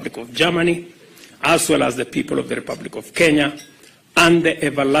Republic of Germany, as well as the people of the Republic of Kenya, and the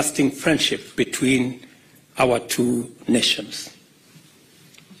everlasting friendship between our two nations.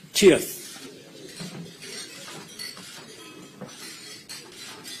 Cheers.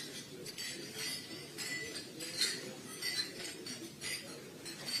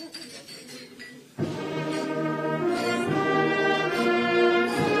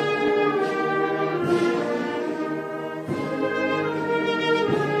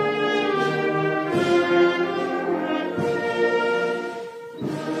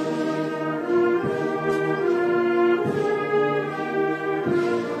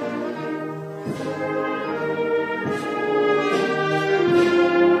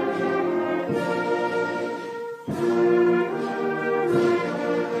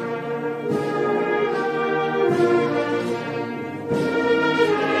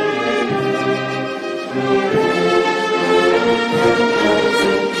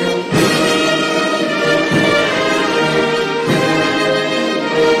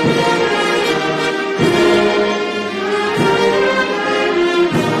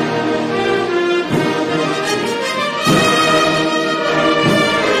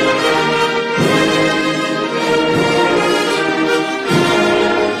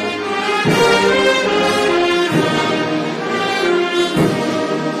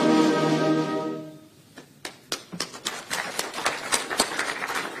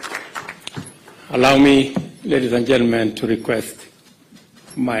 Allow me, ladies and gentlemen, to request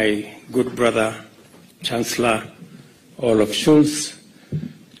my good brother, Chancellor Olaf Scholz,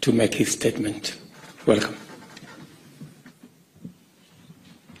 to make his statement. Welcome.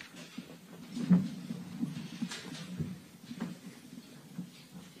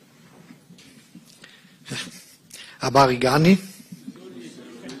 Habari gani?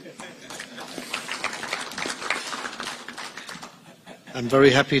 I'm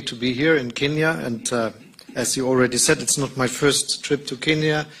very happy to be here in Kenya, and as you already said, it's not my first trip to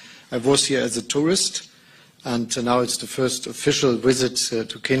Kenya. I was here as a tourist, and now it's the first official visit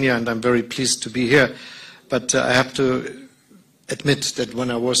to Kenya, and I'm very pleased to be here. But I have to admit that when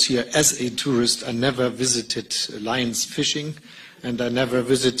I was here as a tourist, I never visited lions fishing, and I never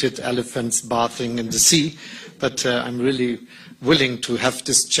visited elephants bathing in the sea. But I'm really willing to have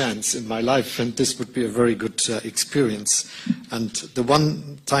this chance in my life, and this would be a very good experience. And the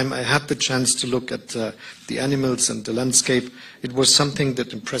one time I had the chance to look at the animals and the landscape, it was something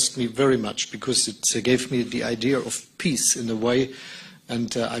that impressed me very much, because it gave me the idea of peace in a way.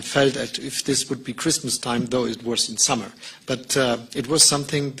 And I felt that if this would be Christmas time, though it was in summer, but it was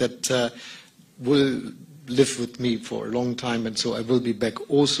something that will live with me for a long time, and so I will be back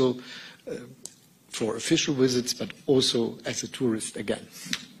also for official visits, but also as a tourist again.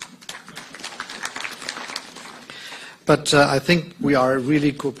 But I think we are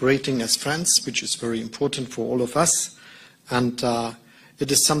really cooperating as friends, which is very important for all of us. And it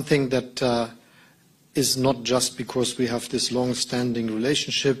is something that is not just because we have this long-standing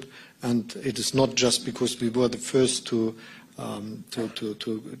relationship, and it is not just because we were the first to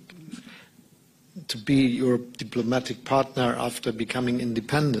be your diplomatic partner after becoming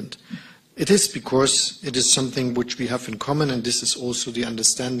independent. It is because it is something which we have in common, and this is also the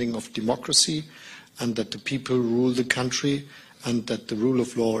understanding of democracy, and that the people rule the country, and that the rule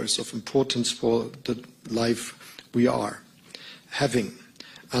of law is of importance for the life we are having.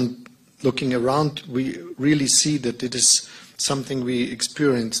 And looking around, we really see that it is something we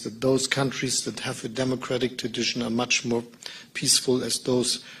experience, that those countries that have a democratic tradition are much more peaceful as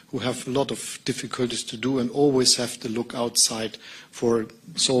those who have a lot of difficulties to do and always have to look outside for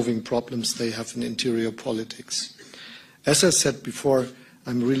solving problems they have in interior politics. As I said before,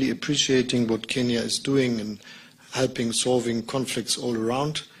 I'm really appreciating what Kenya is doing in helping solving conflicts all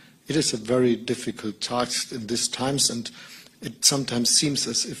around. It is a very difficult task in these times, and it sometimes seems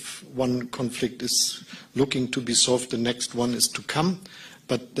as if one conflict is looking to be solved, the next one is to come,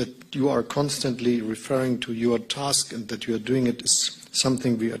 but that you are constantly referring to your task and that you are doing it is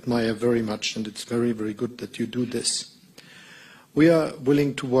something we admire very much, and it's very, very good that you do this. We are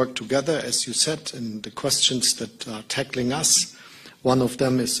willing to work together, as you said, in the questions that are tackling us. One of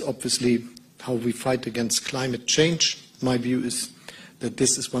them is obviously how we fight against climate change. My view is that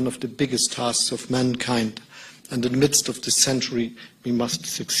this is one of the biggest tasks of mankind, and in the midst of this century we must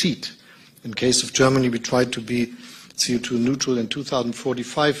succeed. In case of Germany, we tried to be CO2 neutral in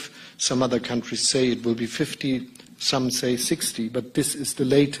 2045. Some other countries say it will be 50, some say 60, but this is the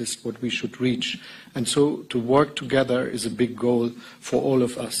latest what we should reach. And so to work together is a big goal for all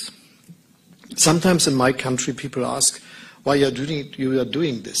of us. Sometimes in my country people ask, why you are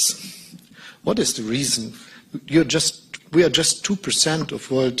doing this? What is the reason? We are just 2%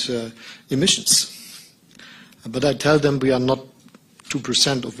 of world emissions. But I tell them we are not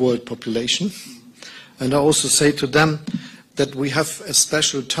 2% of world population. And I also say to them that we have a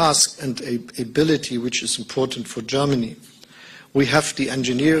special task and a ability which is important for Germany. We have the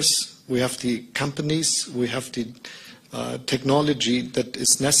engineers, we have the companies, we have the technology that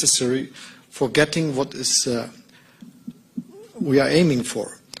is necessary for getting what is we are aiming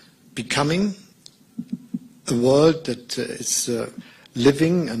for, becoming a world that is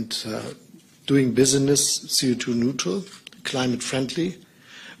living and doing business CO2 neutral, climate friendly,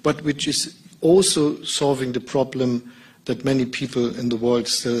 but which is also solving the problem that many people in the world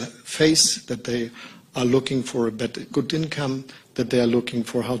still face, that they are looking for a better, good income, that they are looking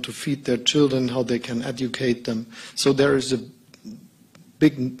for how to feed their children, how they can educate them. So there is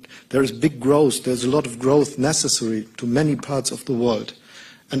big growth, there's a lot of growth necessary to many parts of the world.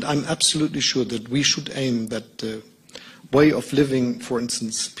 And I'm absolutely sure that we should aim that the way of living, for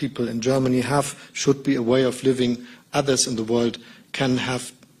instance, people in Germany have, should be a way of living others in the world can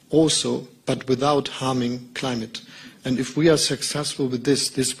have also, but without harming climate. And if we are successful with this,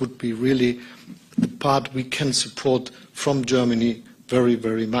 this would be really the part we can support from Germany very,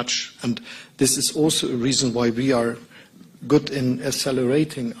 very much. And this is also a reason why we are good in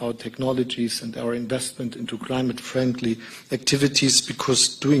accelerating our technologies and our investment into climate-friendly activities, because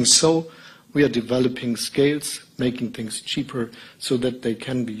doing so, we are developing scales, making things cheaper so that they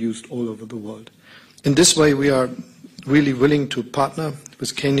can be used all over the world. In this way, we are really willing to partner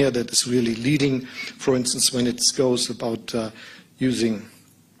with Kenya that is really leading, for instance, when it goes about using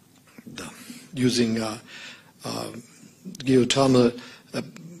geothermal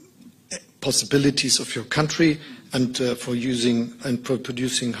possibilities of your country, and for using and for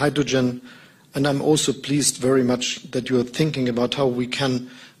producing hydrogen. And I'm also pleased very much that you are thinking about how we can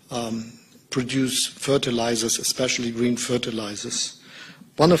produce fertilizers, especially green fertilizers.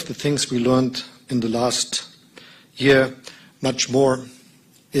 One of the things we learned in the last year much more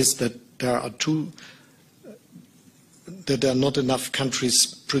is that there are not enough countries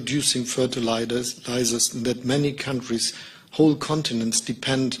producing fertilizers, and that many countries, whole continents,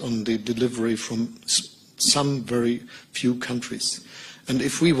 depend on the delivery from some very few countries. And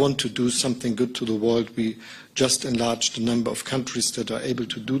if we want to do something good to the world, we just enlarge the number of countries that are able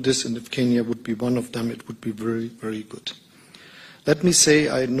to do this, and if Kenya would be one of them, it would be very, very good. Let me say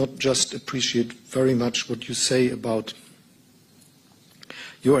I not just appreciate very much what you say about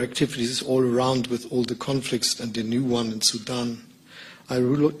your activities all around with all the conflicts and the new one in Sudan. I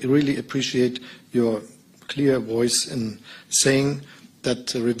really appreciate your clear voice in saying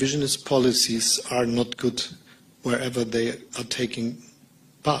that revisionist policies are not good wherever they are taking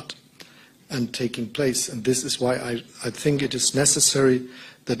part and taking place. And this is why I think it is necessary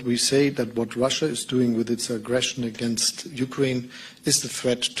that we say that what Russia is doing with its aggression against Ukraine is the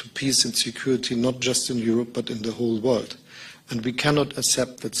threat to peace and security, not just in Europe, but in the whole world. And we cannot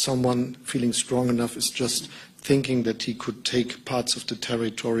accept that someone feeling strong enough is just thinking that he could take parts of the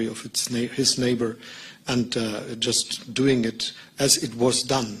territory of his neighbor and just doing it as it was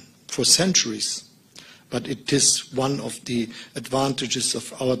done for centuries. But it is one of the advantages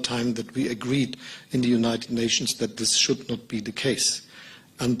of our time that we agreed in the United Nations that this should not be the case.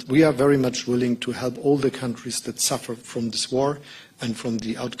 And we are very much willing to help all the countries that suffer from this war and from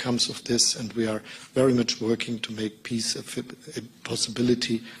the outcomes of this, and we are very much working to make peace a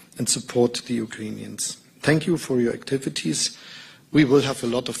possibility and support the Ukrainians. Thank you for your activities. We will have a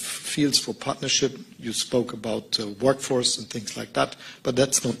lot of fields for partnership. You spoke about workforce and things like that, but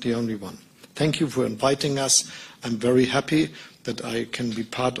that's not the only one. Thank you for inviting us. I'm very happy that I can be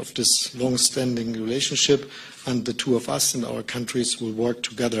part of this long-standing relationship, and the two of us and our countries will work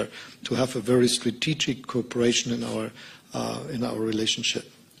together to have a very strategic cooperation in our relationship.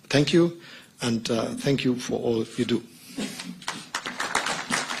 Thank you, and thank you for all you do.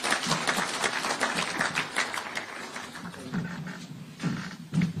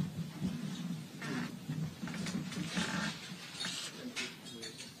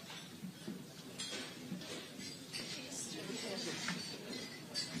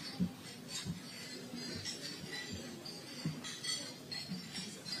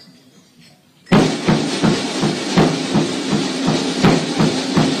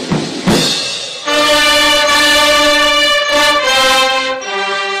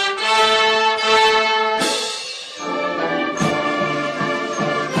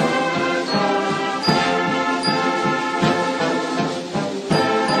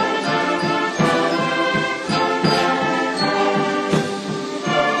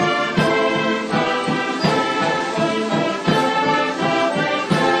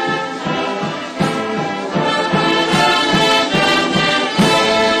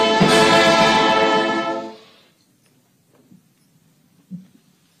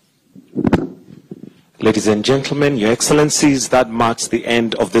 Ladies and gentlemen, Your Excellencies, that marks the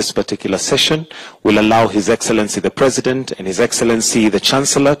end of this particular session. We'll allow His Excellency the President and His Excellency the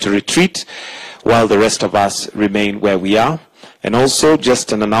Chancellor to retreat while the rest of us remain where we are. And also,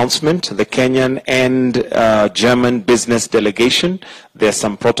 just an announcement, the Kenyan and German business delegation, there are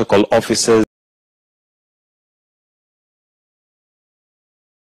some protocol officers